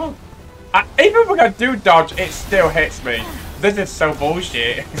 come on, come on. Even when I do dodge, it still hits me. This is so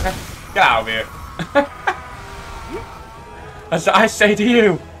bullshit. Get out of here. As I say to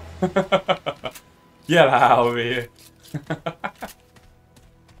you. Get out of here.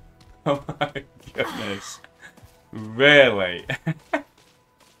 Oh my goodness. Really?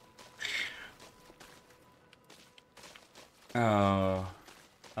 Oh,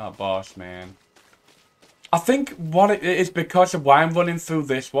 that boss, man. I think what it is, because of why I'm running through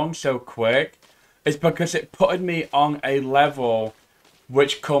this one so quick, is because it put me on a level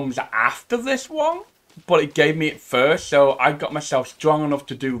which comes after this one. but it gave me it first, so I got myself strong enough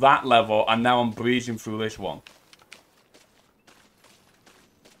to do that level, and now I'm breezing through this one.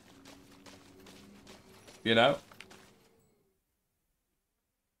 You know?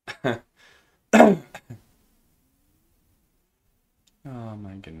 Oh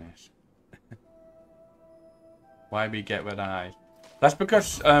my goodness. Why we get red eyes? That's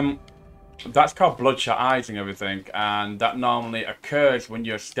because that's called bloodshot eyes and everything, and that normally occurs when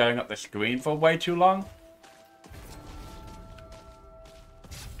you're staring at the screen for way too long.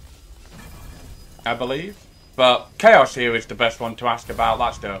 I believe. But Chaos here is the best one to ask about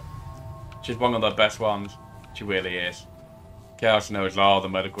that stuff. She's one of the best ones. She really is. Chaos knows all the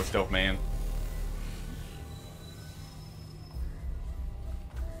medical stuff, man.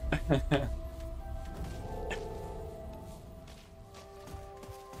 You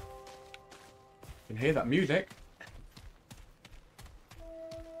can hear that music.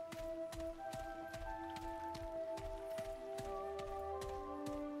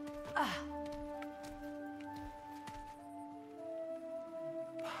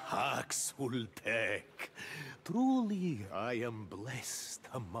 Ulpek. Truly, I am blessed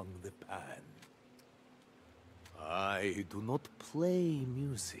among the pan. I do not play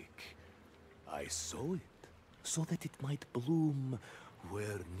music. I sow it so that it might bloom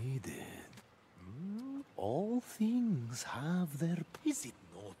where needed. All things have their... Is it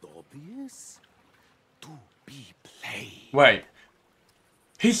not obvious? To be played. Wait.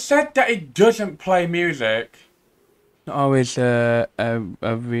 He said that he doesn't play music. Always a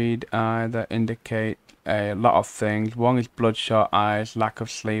red eye that indicate a lot of things. One is bloodshot eyes, lack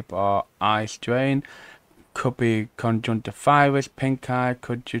of sleep, or eye strain. Could be conjunctivitis. Pink eye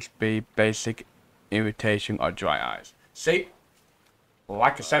could just be basic irritation or dry eyes. See?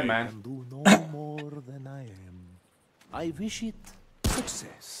 Like I said, man. I can do no more than I am. I wish it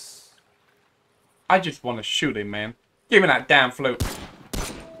success. I just want to shoot him, man. Give me that damn flute.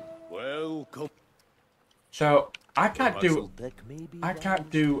 Welcome. So I can't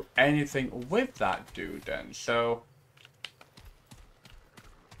do anything with that dude then. So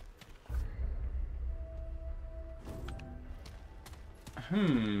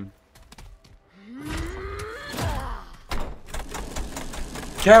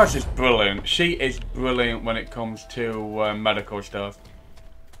Chaos is brilliant. She is brilliant when it comes to medical stuff.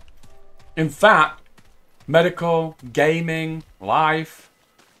 In fact, medical, gaming, life,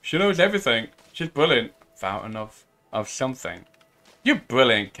 she knows everything. She's brilliant. Fountain of something. You're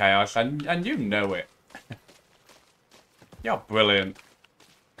brilliant, Chaos, and you know it. You're brilliant.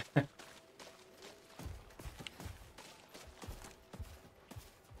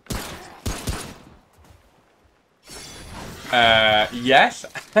 Yes.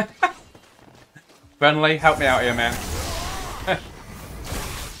 Friendly, help me out here, man.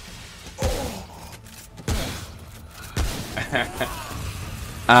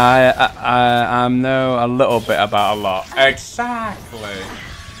 I know a little bit about a lot. Exactly.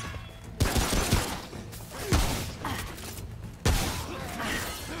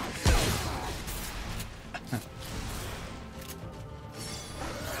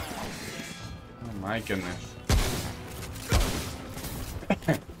 Oh my goodness.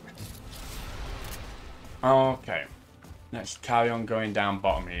 Okay. Let's carry on going down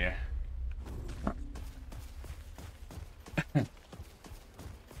bottom here.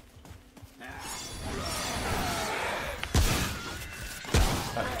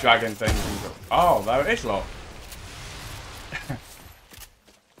 That dragon thing. Oh, there it is, look.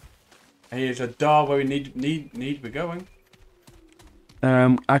 Here's a door where we need to be going.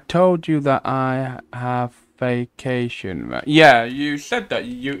 I told you that I have vacation. Right? Yeah, you said that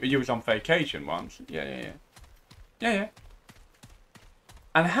you was on vacation once. Yeah.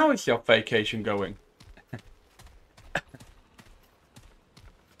 And how is your vacation going?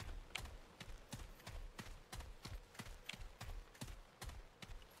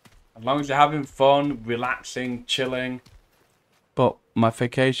 As long as you're having fun, relaxing, chilling. But my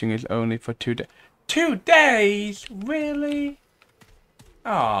vacation is only for 2 days. 2 days? Really?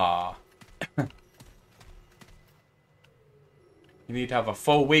 Ah. You need to have a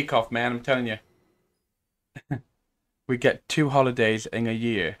full week off, man, I'm telling you. We get 2 holidays in a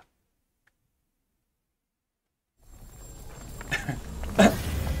year.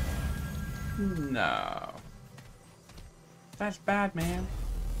 No. That's bad, man.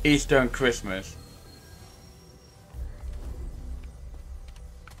 Easter and Christmas.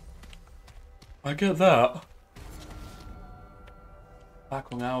 I get that. Back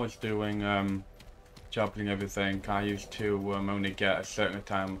when I was doing jobs and everything, I used to only get a certain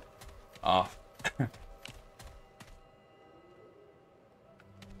time off.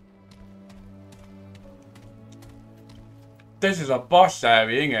 This is a boss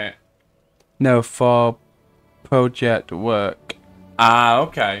area, isn't it? No, for project work. Ah,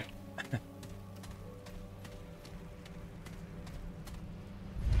 okay.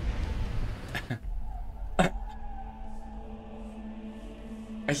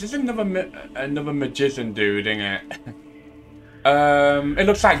 Is this another magician dude, isn't it? It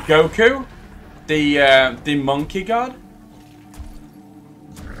looks like Goku, the monkey god.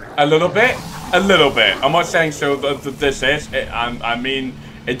 A little bit. I'm not saying so that this is. I mean,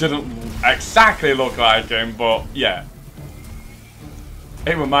 it doesn't exactly look like him, but yeah.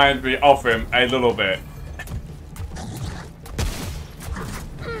 It reminds me of him a little bit.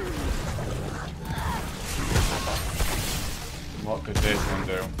 What could this one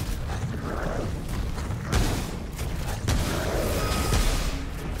do?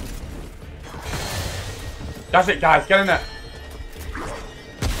 That's it, guys. Get in there.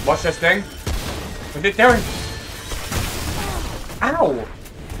 What's this thing? What's it doing? Ow!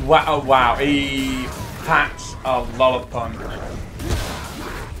 Wow, wow. He packs a lot of punch.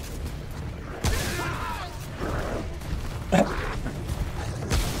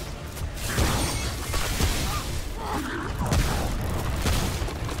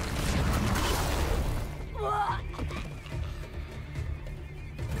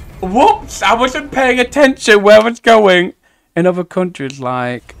 Whoops! I wasn't paying attention where it's going. In other countries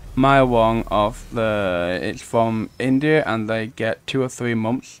like Maiwang it's from India and they get 2 or 3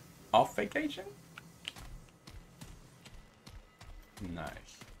 months off vacation. Nice.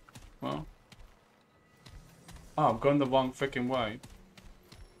 Well. Oh, I'm going the wrong freaking way.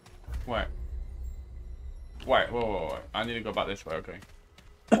 Wait. Wait. I need to go back this way, okay.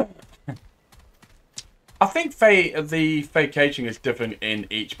 I think the vacation is different in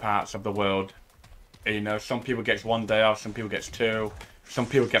each parts of the world. You know, some people get 1 day off, some people get 2, some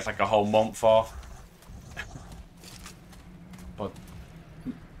people get like a whole month off. But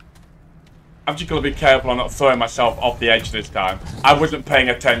I'm just gonna be careful on not throwing myself off the edge this time. I wasn't paying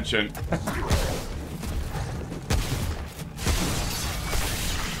attention.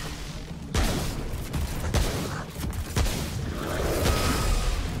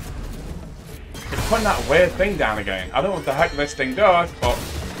 Putting that weird thing down again. I don't know what the heck this thing does, but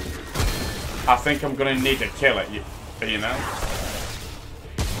I think I'm gonna need to kill it, you know?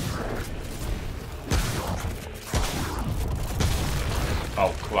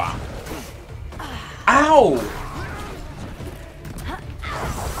 Oh crap. Ow!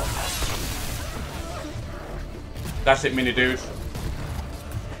 That's it, mini dudes.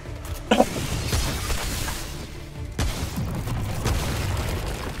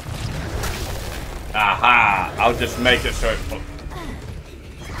 Aha! I'll just make it so it...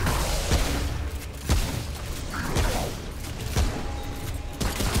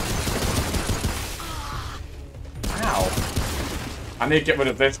 Ow! I need to get rid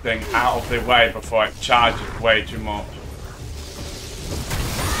of this thing out of the way before it charges way too much.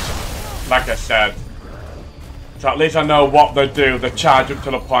 Like I said. So at least I know what they do. They charge up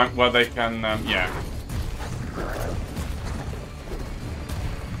to the point where they can, yeah.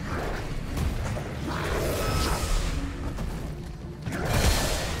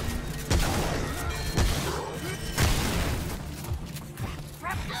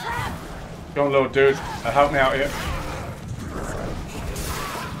 Go on, little dude. Help me out here.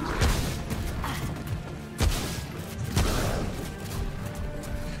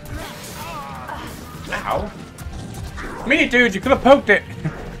 Ow. Me, dude, you could have poked it.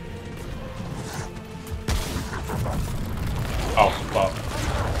 Oh, fuck.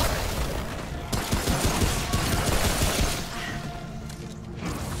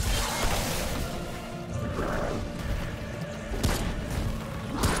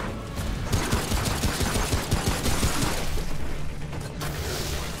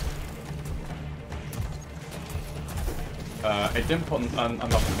 It didn't put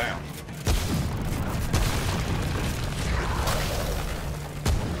nothing down.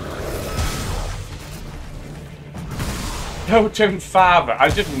 Totem Father. I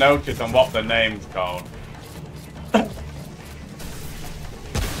just noticed on what the name's called.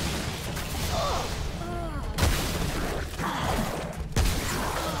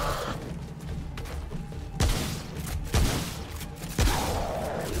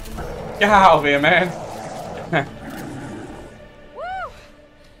 Get out of here, man.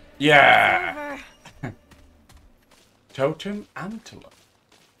 Yeah. Totem Antelope.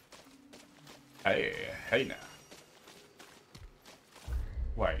 Hey now.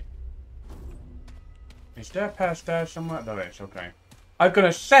 Wait. Is there a path there somewhere? There is, okay. I'm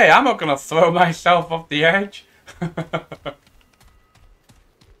gonna say, I'm not gonna throw myself off the edge.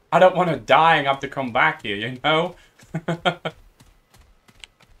 I don't want to die and have to come back here, you know?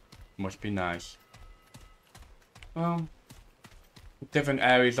 Must be nice. Well, different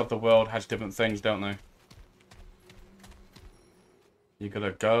areas of the world has different things, don't they? You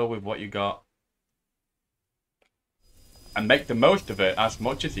gotta go with what you got. And make the most of it as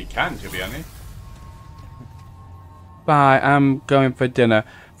much as you can, to be honest. Bye, I'm going for dinner.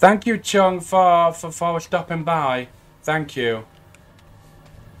 Thank you, Chung, for stopping by. Thank you.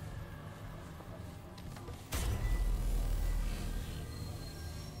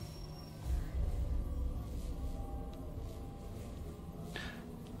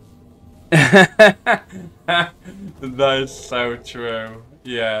 That is so true.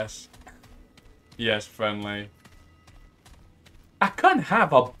 Yes. Yes, friendly. I can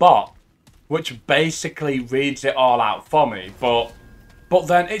have a bot which basically reads it all out for me, but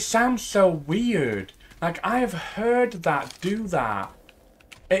then it sounds so weird. Like, I have heard that do that.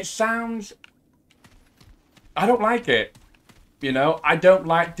 It sounds... I don't like it. You know, I don't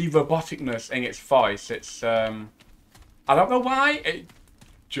like the roboticness in its voice. It's, I don't know why. I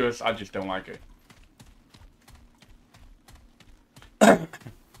just don't like it.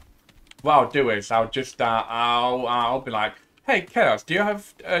 What I'll do is, I'll just, I'll be like, hey, Chaos, do you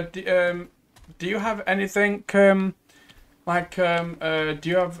have, do you have anything, do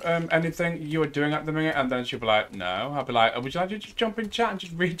you have, anything you are doing at the minute? And then she'll be like, no. I'll be like, would you like to just jump in chat and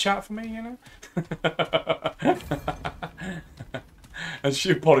just read chat for me, you know? And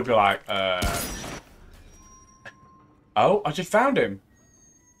she'll probably be like, oh, I just found him.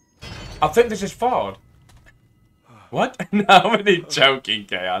 I think this is Ford. What? No, I'm only joking,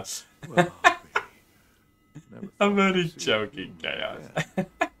 Chaos. I'm only joking, Chaos.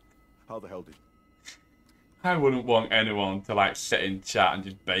 How the hell did... I wouldn't want anyone to, like, sit in chat and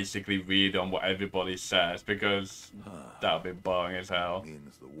just basically read on what everybody says, because that would be boring as hell.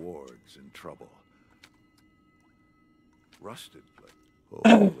 Means the ward's in trouble. Rusted plate.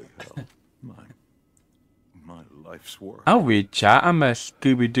 Holy hell. My life's work. I'll read chat. I'm a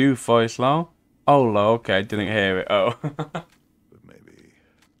Scooby-Doo voice, lol. Oh, lol, okay, didn't hear it. Oh. But maybe...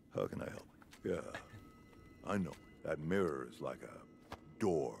 How can I help? Yeah. I know. That mirror is like a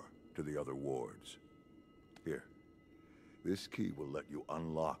door to the other wards. Here. This key will let you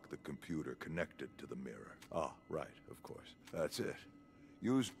unlock the computer connected to the mirror. Ah, right, of course. That's it.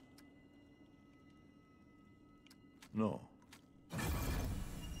 Use... No.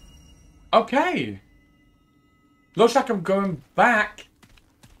 Okay. Looks like I'm going back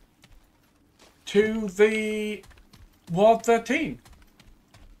to the Ward 13.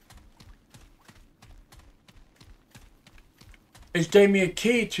 It gave me a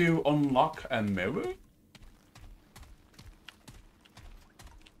key to unlock a mirror.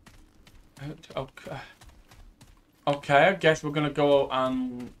 Okay. Okay, I guess we're gonna go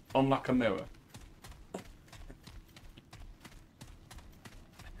and unlock a mirror.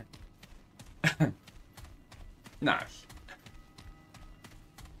 Nice.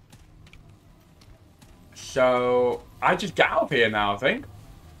 So, I just get out of here now, I think.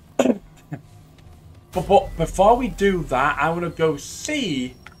 But before we do that, I want to go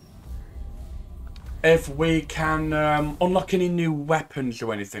see if we can unlock any new weapons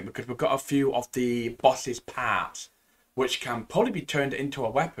or anything, because we've got a few of the boss's parts which can probably be turned into a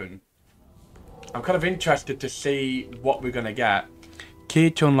weapon. I'm kind of interested to see what we're going to get.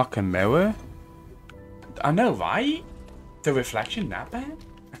 Key to unlock a mirror? I know, right? The reflection that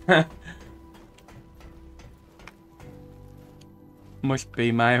bad? Must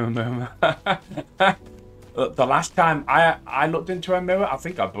be my mirror. The last time I looked into a mirror, I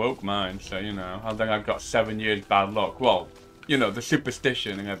think I broke mine. So, you know, I think I've got 7 years bad luck. Well, you know, the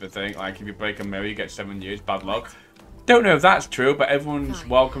superstition and everything. Like, if you break a mirror, you get 7 years bad luck. Don't know if that's true, but everyone's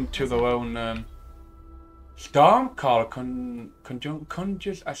welcome to their own... Storm call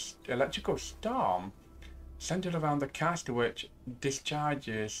conjures an electrical storm centered around the caster, which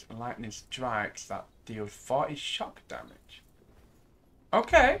discharges lightning strikes that deals 40 shock damage.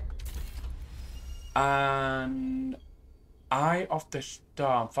 Okay. And Eye of the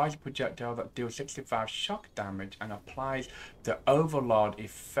Storm fires a projectile that deals 65 shock damage and applies the Overlord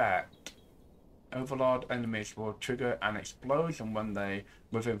effect. Overlord enemies will trigger an explosion when they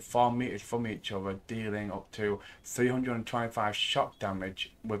within 4 meters from each other, dealing up to 325 shock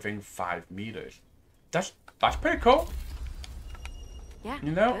damage within 5 meters. That's pretty cool. Yeah.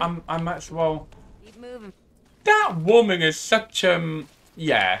 You know, good. I'm as well. Keep moving. That woman is such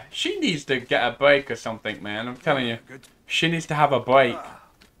yeah, she needs to get a break or something, man. I'm telling you, she needs to have a break.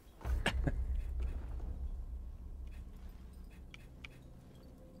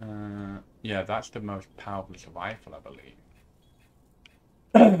 Yeah, that's the most powerful rifle, I believe.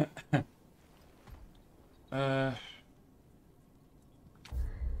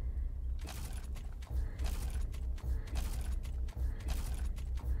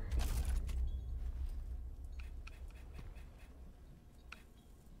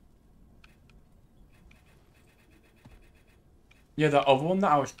 Yeah, the other one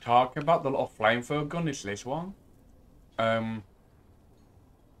that I was talking about, the little flamethrower gun, is this one.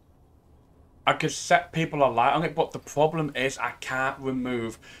 I could set people alight on it, but the problem is I can't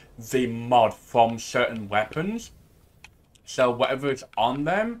remove the mod from certain weapons. So whatever is on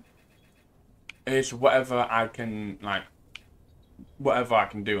them is whatever I can, like, whatever I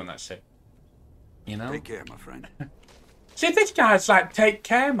can do, and that's it. You know? Take care, my friend. See, this guy's like, take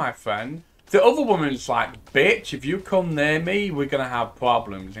care, my friend. The other woman's like, bitch, if you come near me, we're gonna have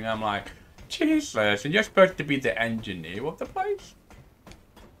problems. And I'm like, Jesus, and you're supposed to be the engineer of the place?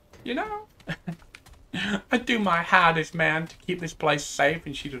 You know? I do my hardest, man, to keep this place safe,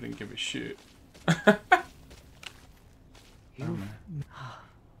 and she doesn't give a shit.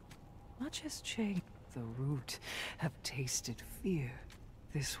 Much has changed. The root have tasted fear.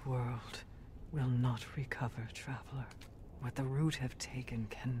 This world will not recover, traveler. What the root have taken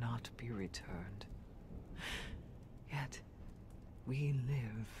cannot be returned. Yet, we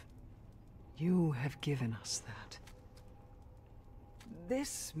live. You have given us that.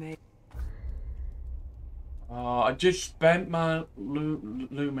 This may... Oh, I just spent my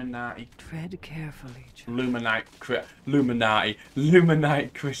Illuminati. Tread carefully, Illuminati crystal.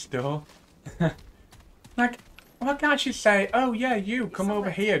 Like, why can't you say, oh yeah, you, come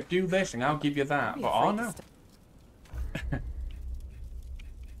over here, do this, and I'll give you that. But oh no.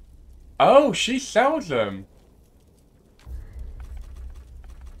 Oh, she sells them.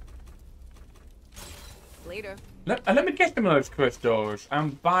 Later. Let me get some of those crystals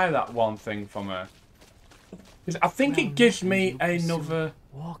and buy that one thing from her. Because I think it gives me another...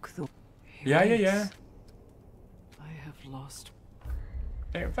 Walk the... Yeah. I have lost...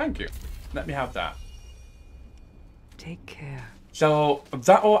 Yeah, thank you. Let me have that. Take care. So,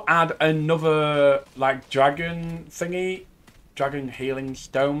 that will add another, like, dragon thingy. Dragon healing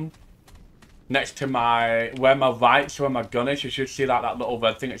stone. Next to my... Where my gun is. You should see like, that little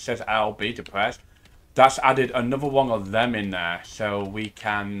red thing that says LB to press. That's added another one of them in there. So we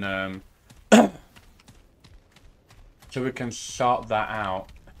can... So we can sort that out.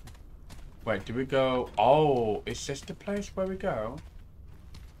 Wait, do we go... Oh, is this the place where we go?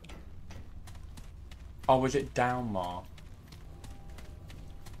 Or was it down more?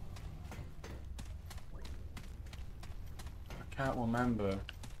 I can't remember.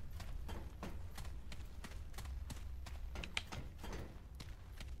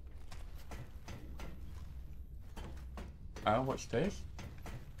 Oh, what's this?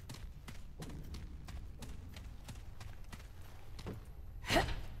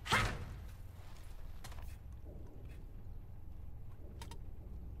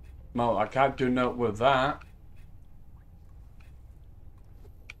 Well, I can't do note with that.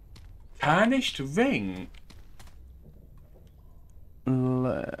 Tarnished ring.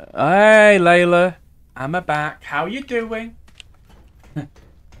 Hey, Layla. I'm back. How you doing?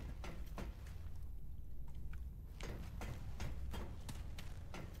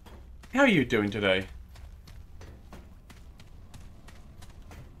 How are you doing today?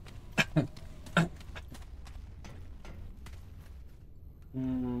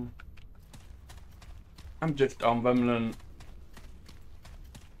 I'm just on Remnant.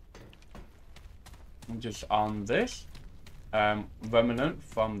 I'm just on this. Remnant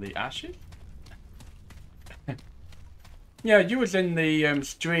from the Ashes. Yeah, you was in the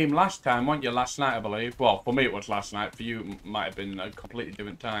stream last time, weren't you? Last night, I believe. Well, for me it was last night. For you, it might have been a completely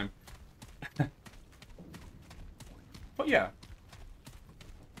different time. But yeah.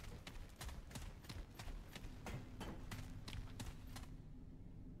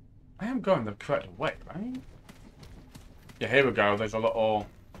 I am going the correct way, right? Yeah, here we go. There's a little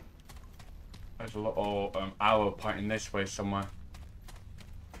arrow pointing this way somewhere.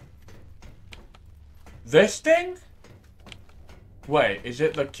 This thing? Wait, is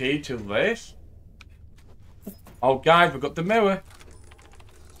it the key to this? Oh, guys, we've got the mirror.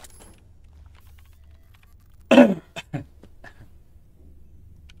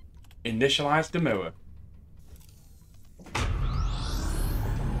 Initialize the mirror.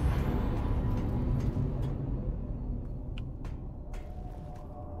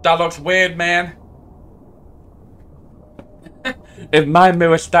 That looks weird, man. If my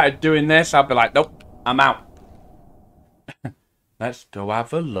mirror started doing this, I'd be like, nope, I'm out. Let's go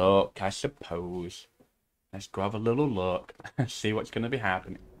have a look, I suppose. Let's go have a little look. See what's going to be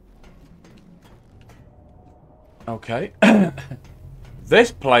happening. Okay.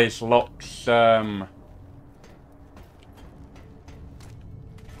 This place looks,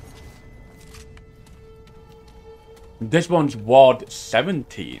 This one's Ward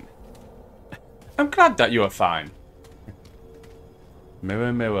 17. I'm glad that you are fine.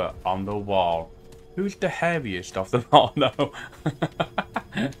 Mirror, mirror on the wall. Who's the heaviest of them all, though?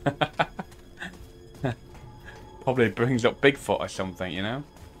 Probably brings up Bigfoot or something, you know?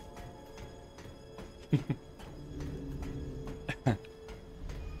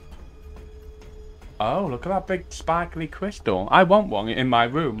 Oh, look at that big sparkly crystal. I want one in my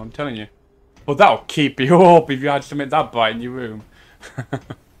room, I'm telling you. Well, that'll keep you up if you had something that bright in your room.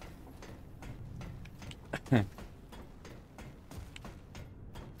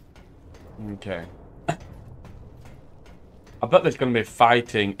 Okay. I bet there's going to be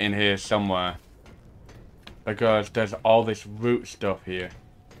fighting in here somewhere. Because there's all this root stuff here.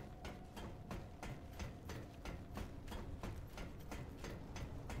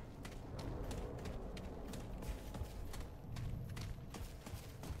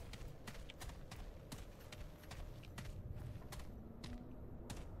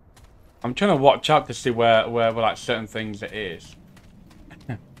 I'm trying to watch out to see where like certain things it is.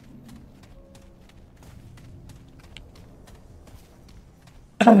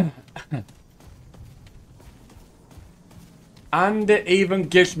 And it even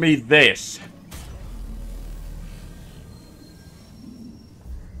gives me this.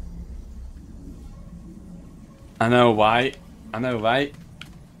 I know, right? I know, right?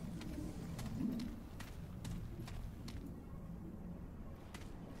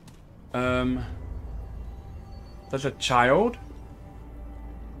 There's a child?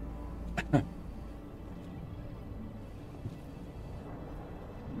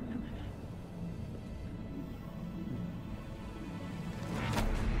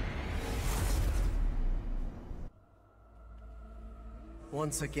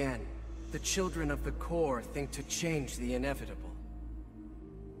 Once again, the children of the core think to change the inevitable.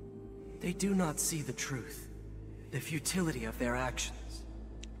 They do not see the truth, the futility of their actions.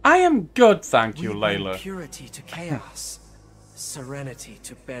 I am good, thank you, We bring Layla. purity to chaos, serenity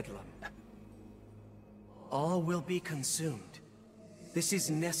to bedlam. All will be consumed. This is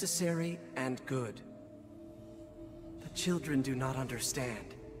necessary and good. The children do not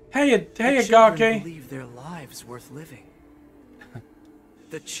understand. Hey, The children Garky. believe their lives worth living.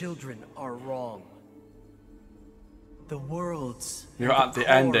 The children are wrong. The worlds. You're and at the core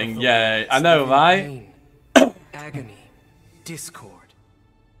of ending, the yeah, worlds I know, live in right? pain, agony, discord.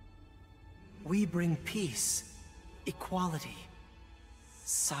 We bring peace, equality,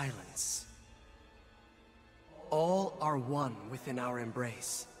 silence. All are one within our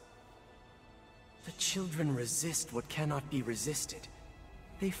embrace. The children resist what cannot be resisted.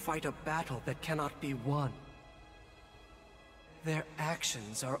 They fight a battle that cannot be won. Their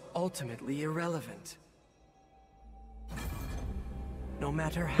actions are ultimately irrelevant. No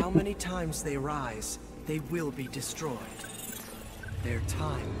matter how many times they rise, they will be destroyed. Their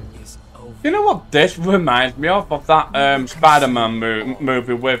time is over. You know what this reminds me of that Spider-Man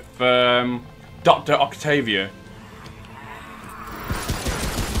movie with Dr. Octavia.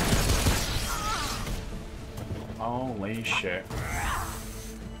 Holy shit.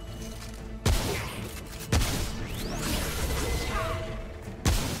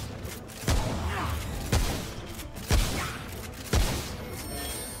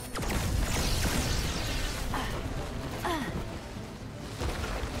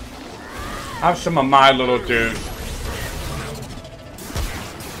 Have some of my little dude.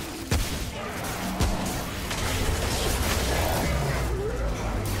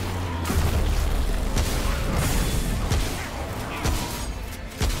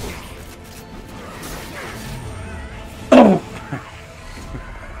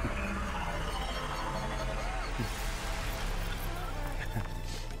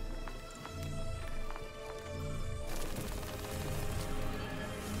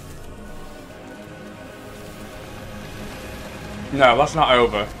 No, that's not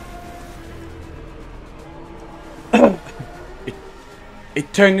over.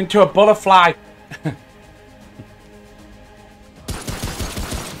 it turned into a butterfly.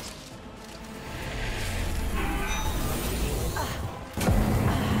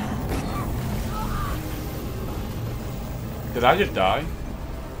 Did I just die?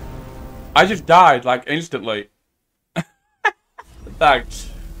 I just died, like, instantly. Thanks.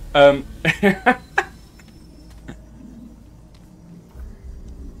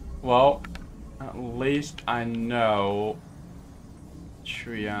 Well, at least I know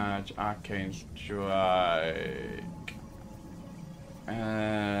triage, arcane strike.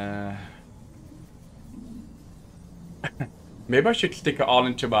 Maybe I should stick it all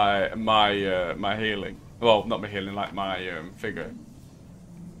into my healing. Well, not my healing, like my figure.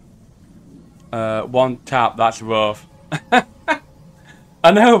 One tap, that's rough.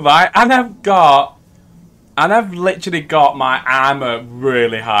 I know, right? And I've got And I've literally got my armor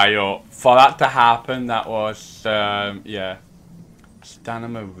really high up. For that to happen, that was, yeah.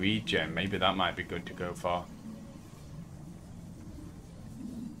 Stamina regen. Maybe that might be good to go for.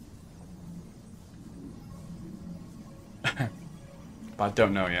 But I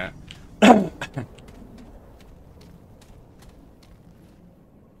don't know yet.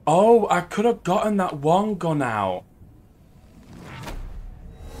 Oh, I could have gotten that one gun out.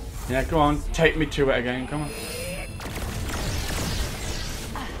 Yeah, go on. Take me to it again. Come on.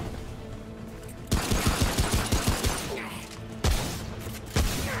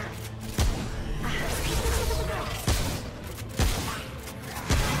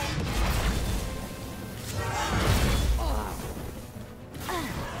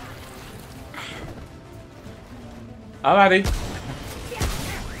 Alrighty.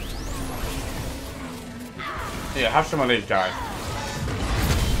 Yeah, have some of these guys.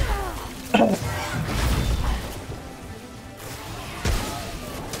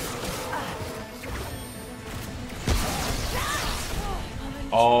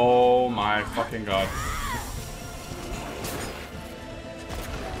 Oh my fucking god.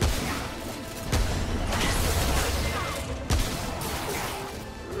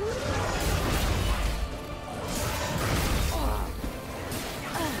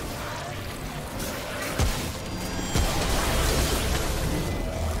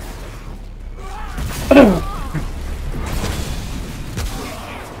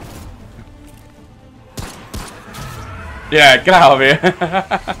 Yeah, get out of here.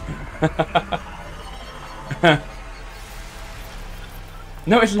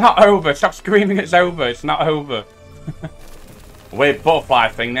 No, it's not over. Stop screaming it's over. It's not over. Weird butterfly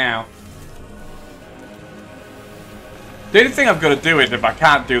thing now. The only thing I've got to do is, if I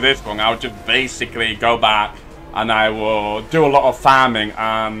can't do this one, I'll just basically go back and I will do a lot of farming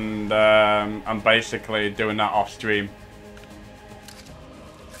and I'm basically doing that off stream.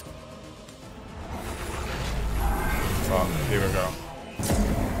 Oh, here we go.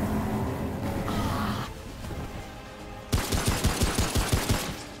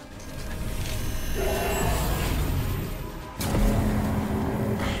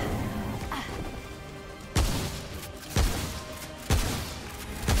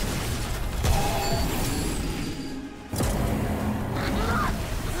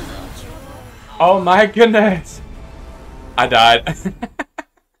 Oh my goodness! I died.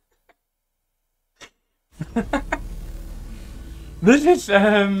 This is,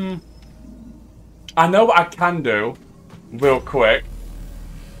 I know what I can do, real quick.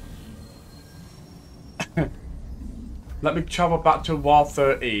 Let me travel back to Wall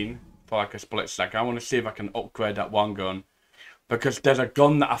 13 for like a split second. I want to see if I can upgrade that one gun. Because there's a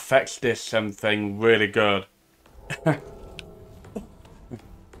gun that affects this thing really good.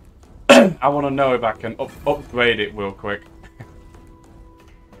 I want to know if I can upgrade it real quick.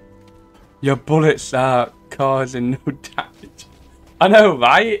 Your bullets are causing no damage. I know,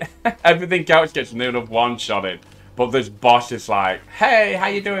 right? Everything else gets near enough one-shotted. But this boss is like, hey, how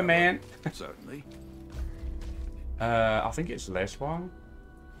you doing, man? Certainly. I think it's this one.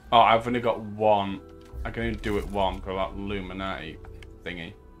 Oh, I've only got one. I can only do it one because that Illuminati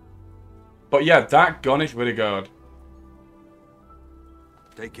thingy. But yeah, that gun is really good.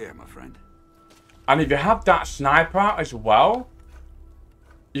 Take care, my friend. And if you have that sniper out as well,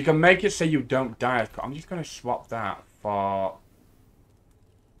 you can make it so you don't die. I'm just going to swap that for...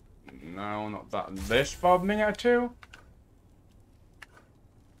 No, not that. This for a minute or two?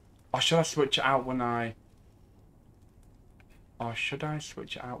 Or should I switch it out when I... Or should I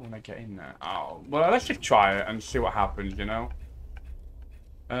switch it out when I get in there? Oh, well, let's just try it and see what happens, you know?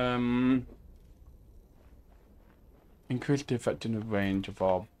 Increase the effective range of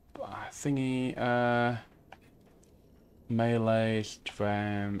our thingy, melee,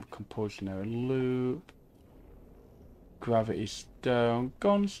 strength, compulsionary loop, gravity stone,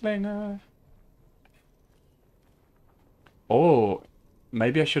 gunslinger. Oh,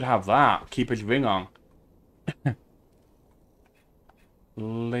 maybe I should have that. Keep his ring on.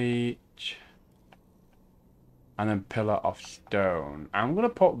 Leech. And then pillar of stone. I'm gonna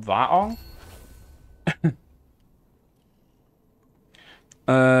put that on.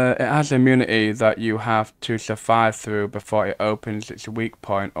 It has immunity that you have to survive through before it opens its weak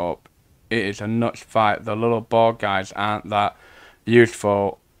point up. It is a nuts fight. The little ball guys aren't that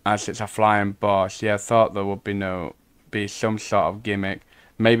useful as it's a flying boss. Yeah, I thought there would be some sort of gimmick.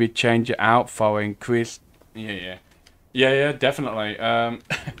 Maybe change it out for increased... Yeah, definitely.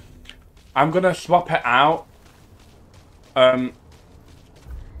 I'm gonna swap it out.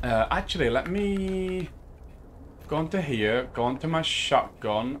 Actually, let me... go on to here, go on to my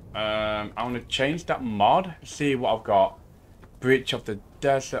shotgun. I want to change that mod, see what I've got. Breach of the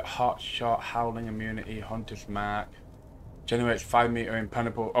Desert, Hot Shot, Howling Immunity, Hunter's Mark. Generates 5 meter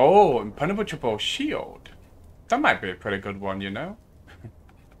impenetrable. Oh, impenetrable shield. That might be a pretty good one, you know?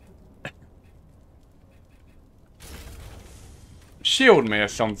 Shield me or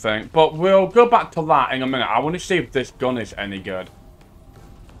something. But we'll go back to that in a minute. I want to see if this gun is any good.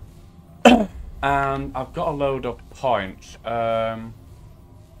 And I've got a load of points. I'm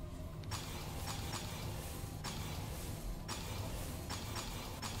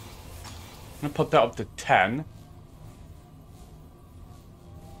gonna put that up to 10.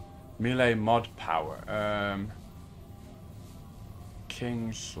 Melee mod power.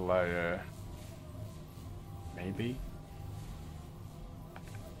 Kingslayer. Maybe.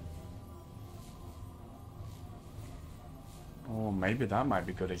 Oh, maybe that might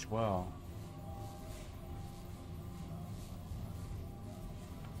be good as well.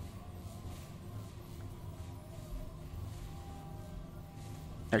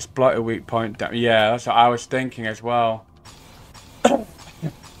 Exploit a weak point down. Yeah, that's what I was thinking as well. I'll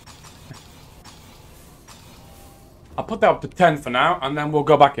put that up to 10 for now, and then we'll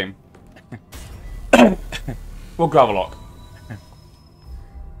go back in. We'll grab a look.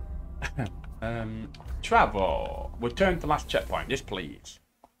 Travel. Return to last checkpoint. Yes, please.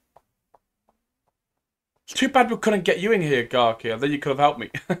 It's too bad we couldn't get you in here, Garky. Then you could have helped me.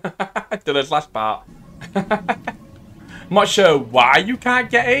 To this last part. I'm not sure why you can't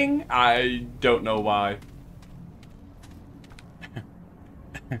get in. I don't know why.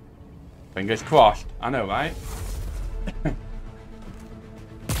 Fingers crossed. I know, right?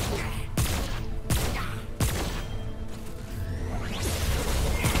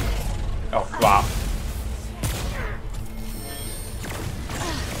 Oh, crap.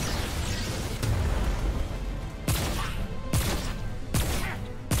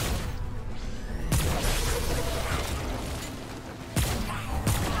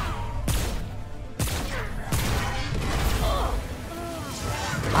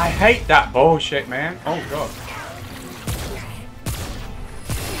 I hate that bullshit, man. Oh, God.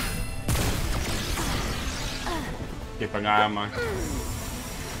 Keep an eye on mine.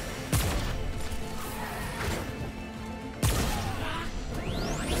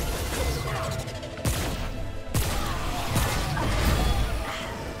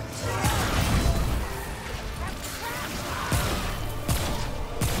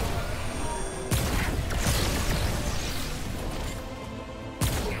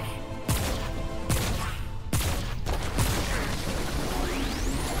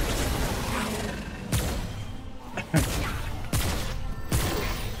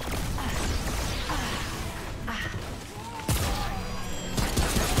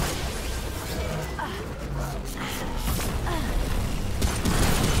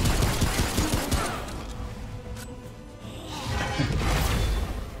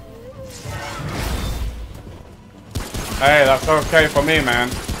 Hey, that's okay for me, man.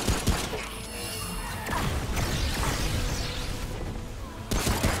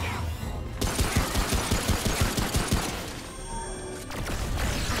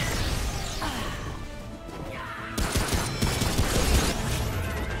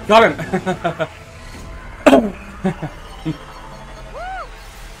 Got him!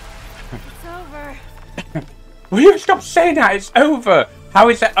 It's over. Will you stop saying that? It's over! How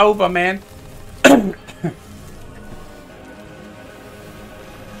is it over, man?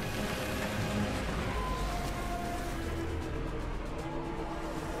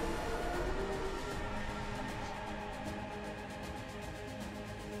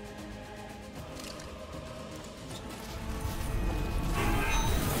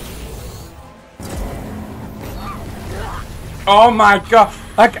 Oh my god!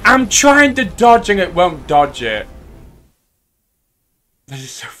 Like, I'm trying to dodge and it won't dodge it. This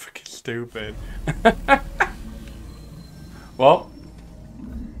is so freaking stupid. Well.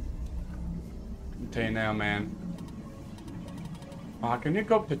 I'll tell you now, man. Oh, can you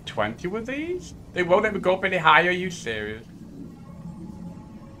go up to 20 with these? They won't let me go up any higher, are you serious?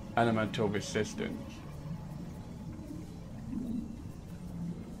 Elemental resistance.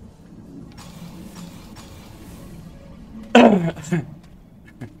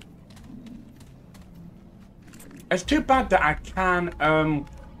 It's too bad that I can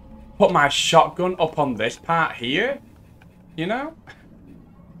put my shotgun up on this part here, you know?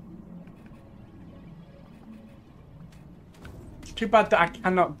 It's too bad that I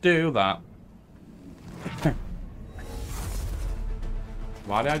cannot do that.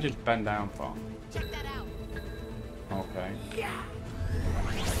 Why did I just bend down for? Check that out. Okay.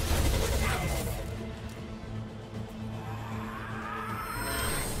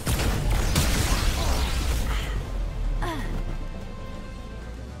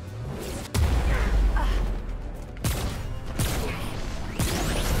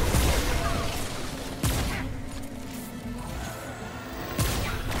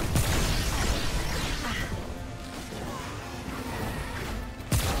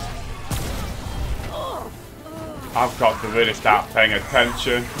 I've got to really start paying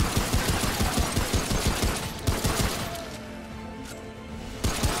attention.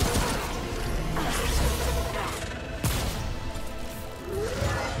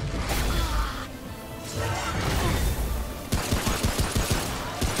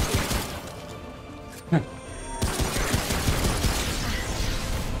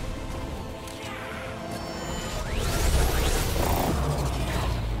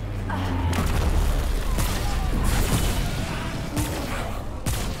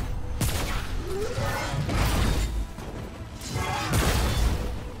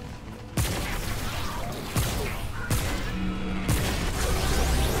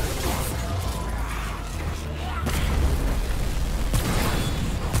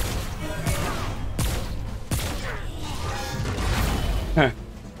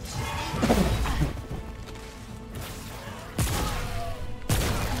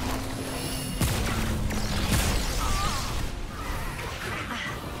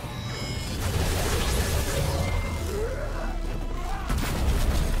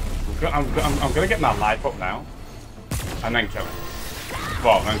 I'm gonna get my life up now, and then kill him.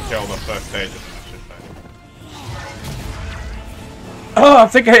 Well, then kill the first stage of him, I should say. Oh, I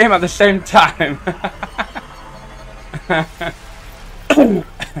think I hit him at the same time.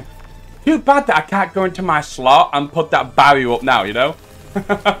 Too bad that I can't go into my slot and put that barrier up now, you know?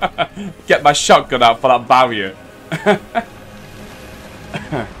 Get my shotgun out for that barrier.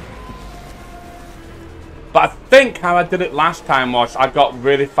 But I think how I did it last time was I got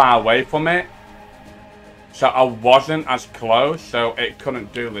really far away from it. So I wasn't as close, so it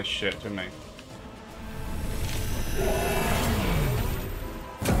couldn't do this shit to me.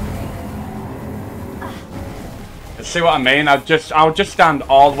 See what I mean? I'll just stand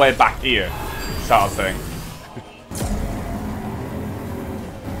all the way back here, sort of thing.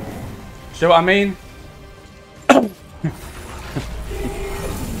 See what I mean?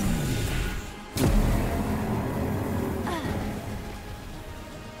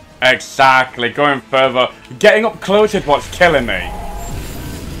 Exactly, going further. Getting up close is what's killing me.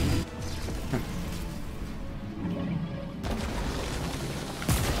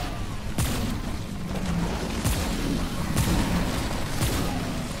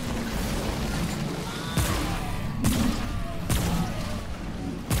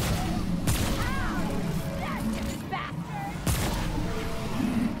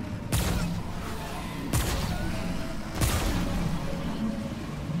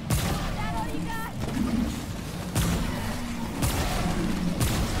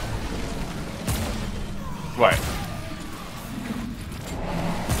 Wait.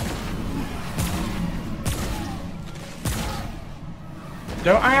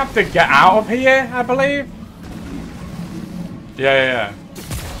 Don't I have to get out of here, I believe? Yeah.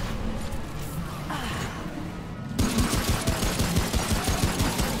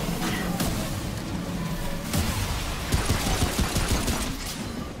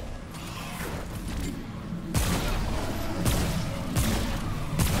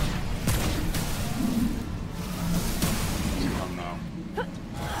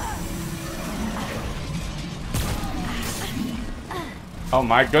 Oh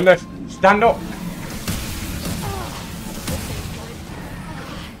my goodness! Stand up!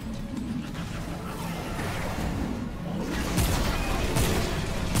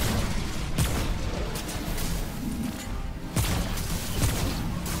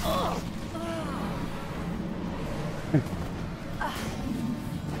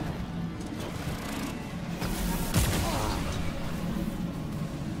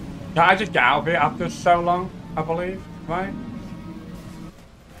 Can I just get out of here after so long, I believe, right?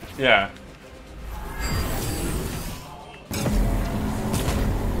 Yeah.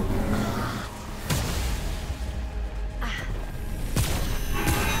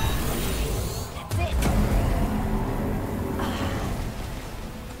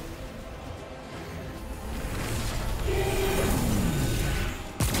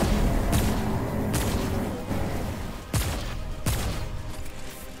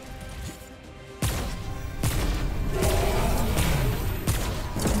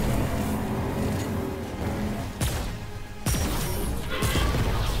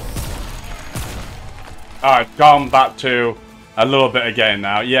 Alright, gone back to a little bit again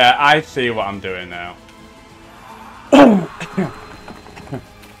now. Yeah, I see what I'm doing now.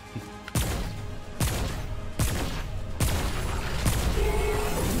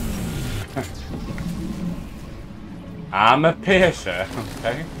 I'm a piercer,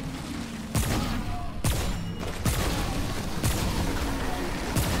 okay?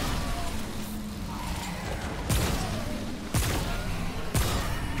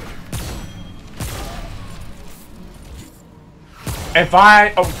 If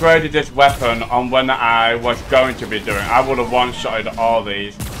I upgraded this weapon on when I was going to be doing, I would have one-shotted all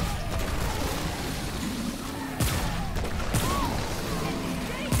these.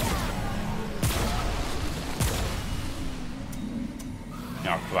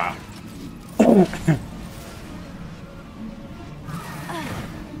 Oh, crap.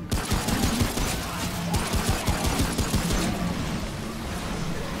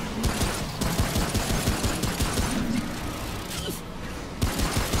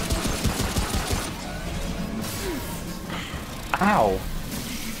 Ow.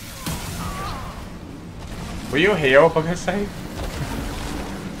 Were you here, for God's sake?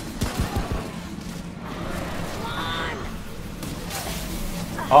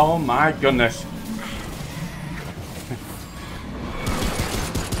 Oh my goodness.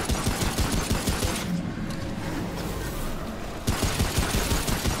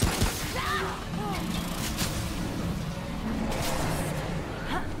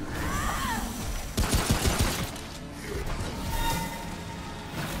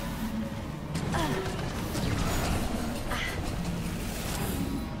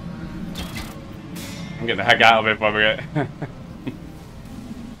 I'm getting the heck out of it before we get.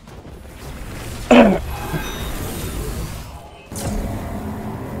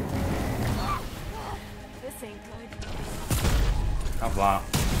 This ain't good. How's that?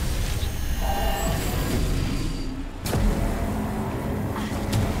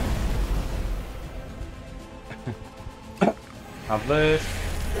 Have this.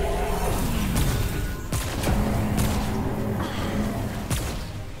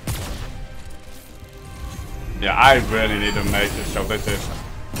 Yeah, I really need to make it so this is.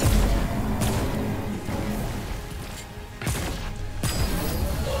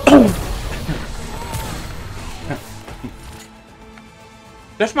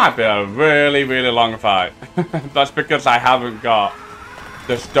 This might be a really, really long fight. That's because I haven't got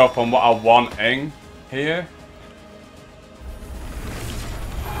the stuff on what I'm wanting here.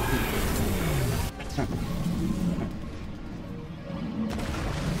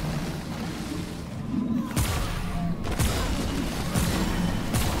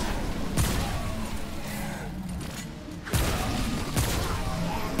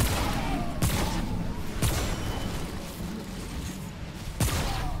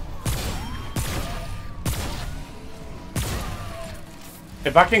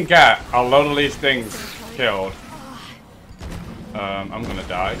 If I can get a load of these things killed, I'm gonna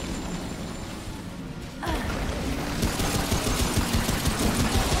die.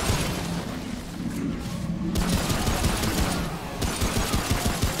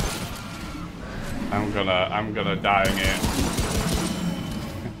 I'm gonna die in here.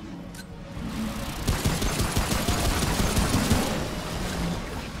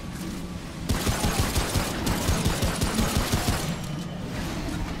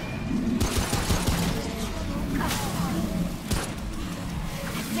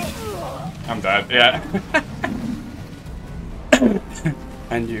 I'm dead, yeah.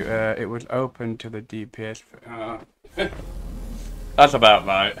 And you, it was open to the DPS. That's about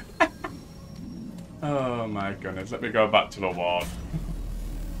right. Oh my goodness, let me go back to the wall.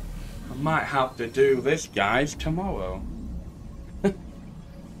 I might have to do this, guys, tomorrow.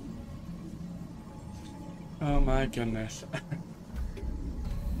 Oh my goodness.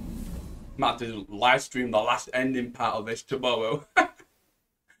 Might have to live stream the last ending part of this tomorrow.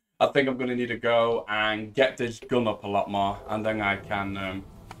 I think I'm gonna need to go and get this gun up a lot more, and then I can,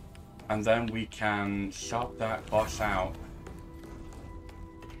 and then we can sort that boss out.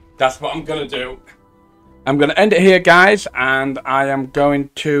 That's what I'm gonna do. I'm gonna end it here, guys, and I am going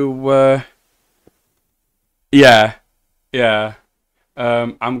to, yeah,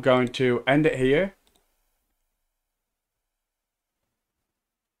 I'm going to end it here.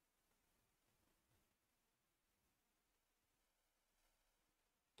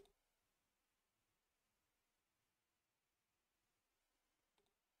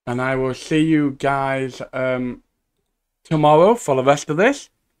 And I will see you guys tomorrow for the rest of this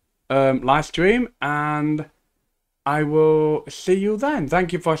live stream. And I will see you then.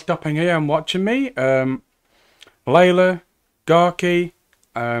 Thank you for stopping here and watching me. Layla, Gorky,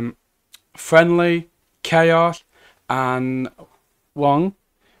 Friendly, Chaos, and Wong.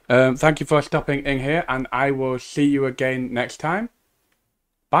 Thank you for stopping in here. And I will see you again next time.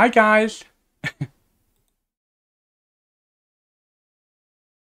 Bye, guys.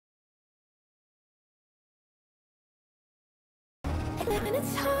 And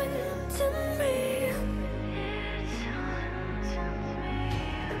it's haunting me,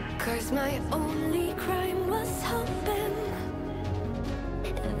 'cause my only crime was hoping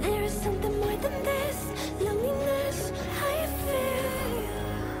there is something more than this loneliness I feel.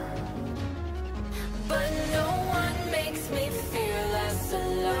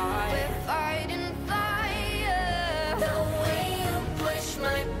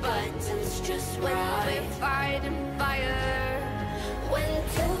 just right. We're fighting fire. When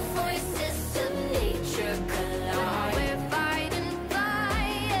two voices of nature collide, we're fighting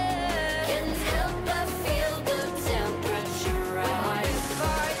fire. Can't help but feel the temperature rise. We're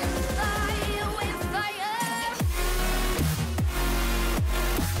fighting fire with fire.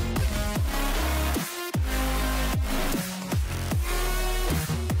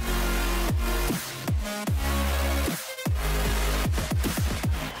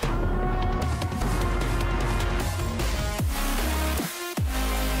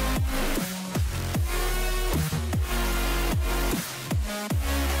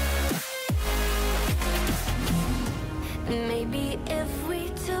 Maybe if we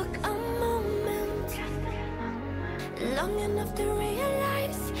took a moment, long enough to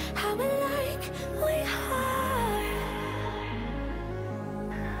realize how alike we are,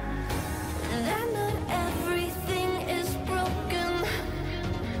 that not everything is broken,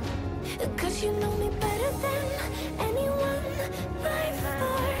 'cause you know me better than anyone by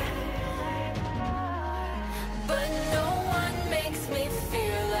far. But no one makes me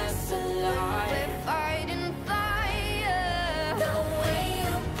feel less alive. We're fighting fire. The way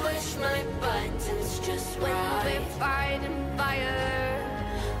you push my buttons just right. We're fighting fire.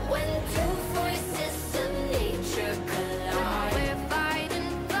 When two voices of nature collide, we're fighting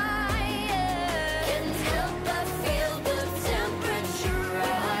fire. Can't help but feel the temperature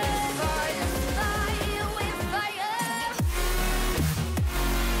rise. Fighting fire with fire.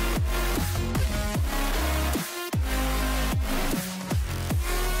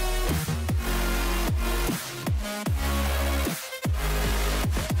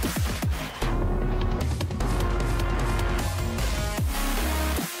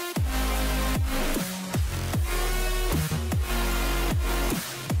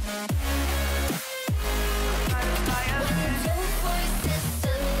 When two voices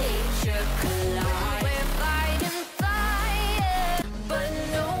of nature collide, we're fighting fire. But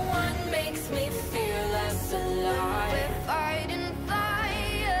no one makes me feel less alive. We're fighting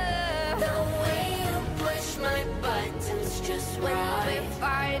fire. The way you push my buttons just right. We're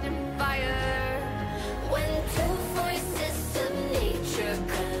fighting fire. When two voices of nature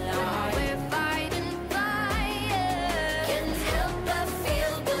collide, we're fighting fire. Can't help but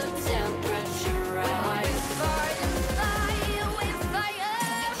feel the temperature rise. Fighting fire with fire.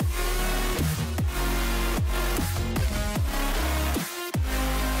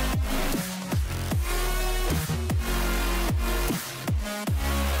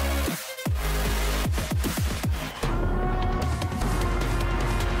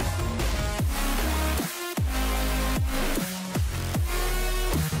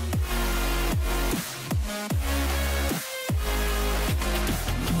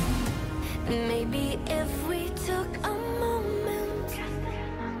 Maybe if we took a moment,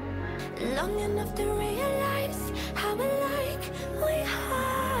 long enough to realize how alike we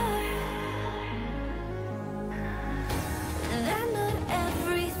are, that not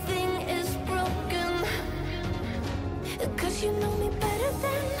everything is broken, 'cause you know me better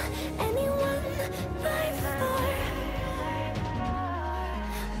than anyone by far.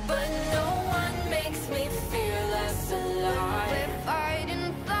 But no one makes me feel less alive. We're fighting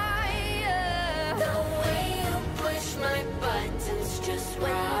fire. The way you push my buttons just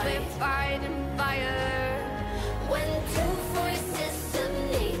right. We're fighting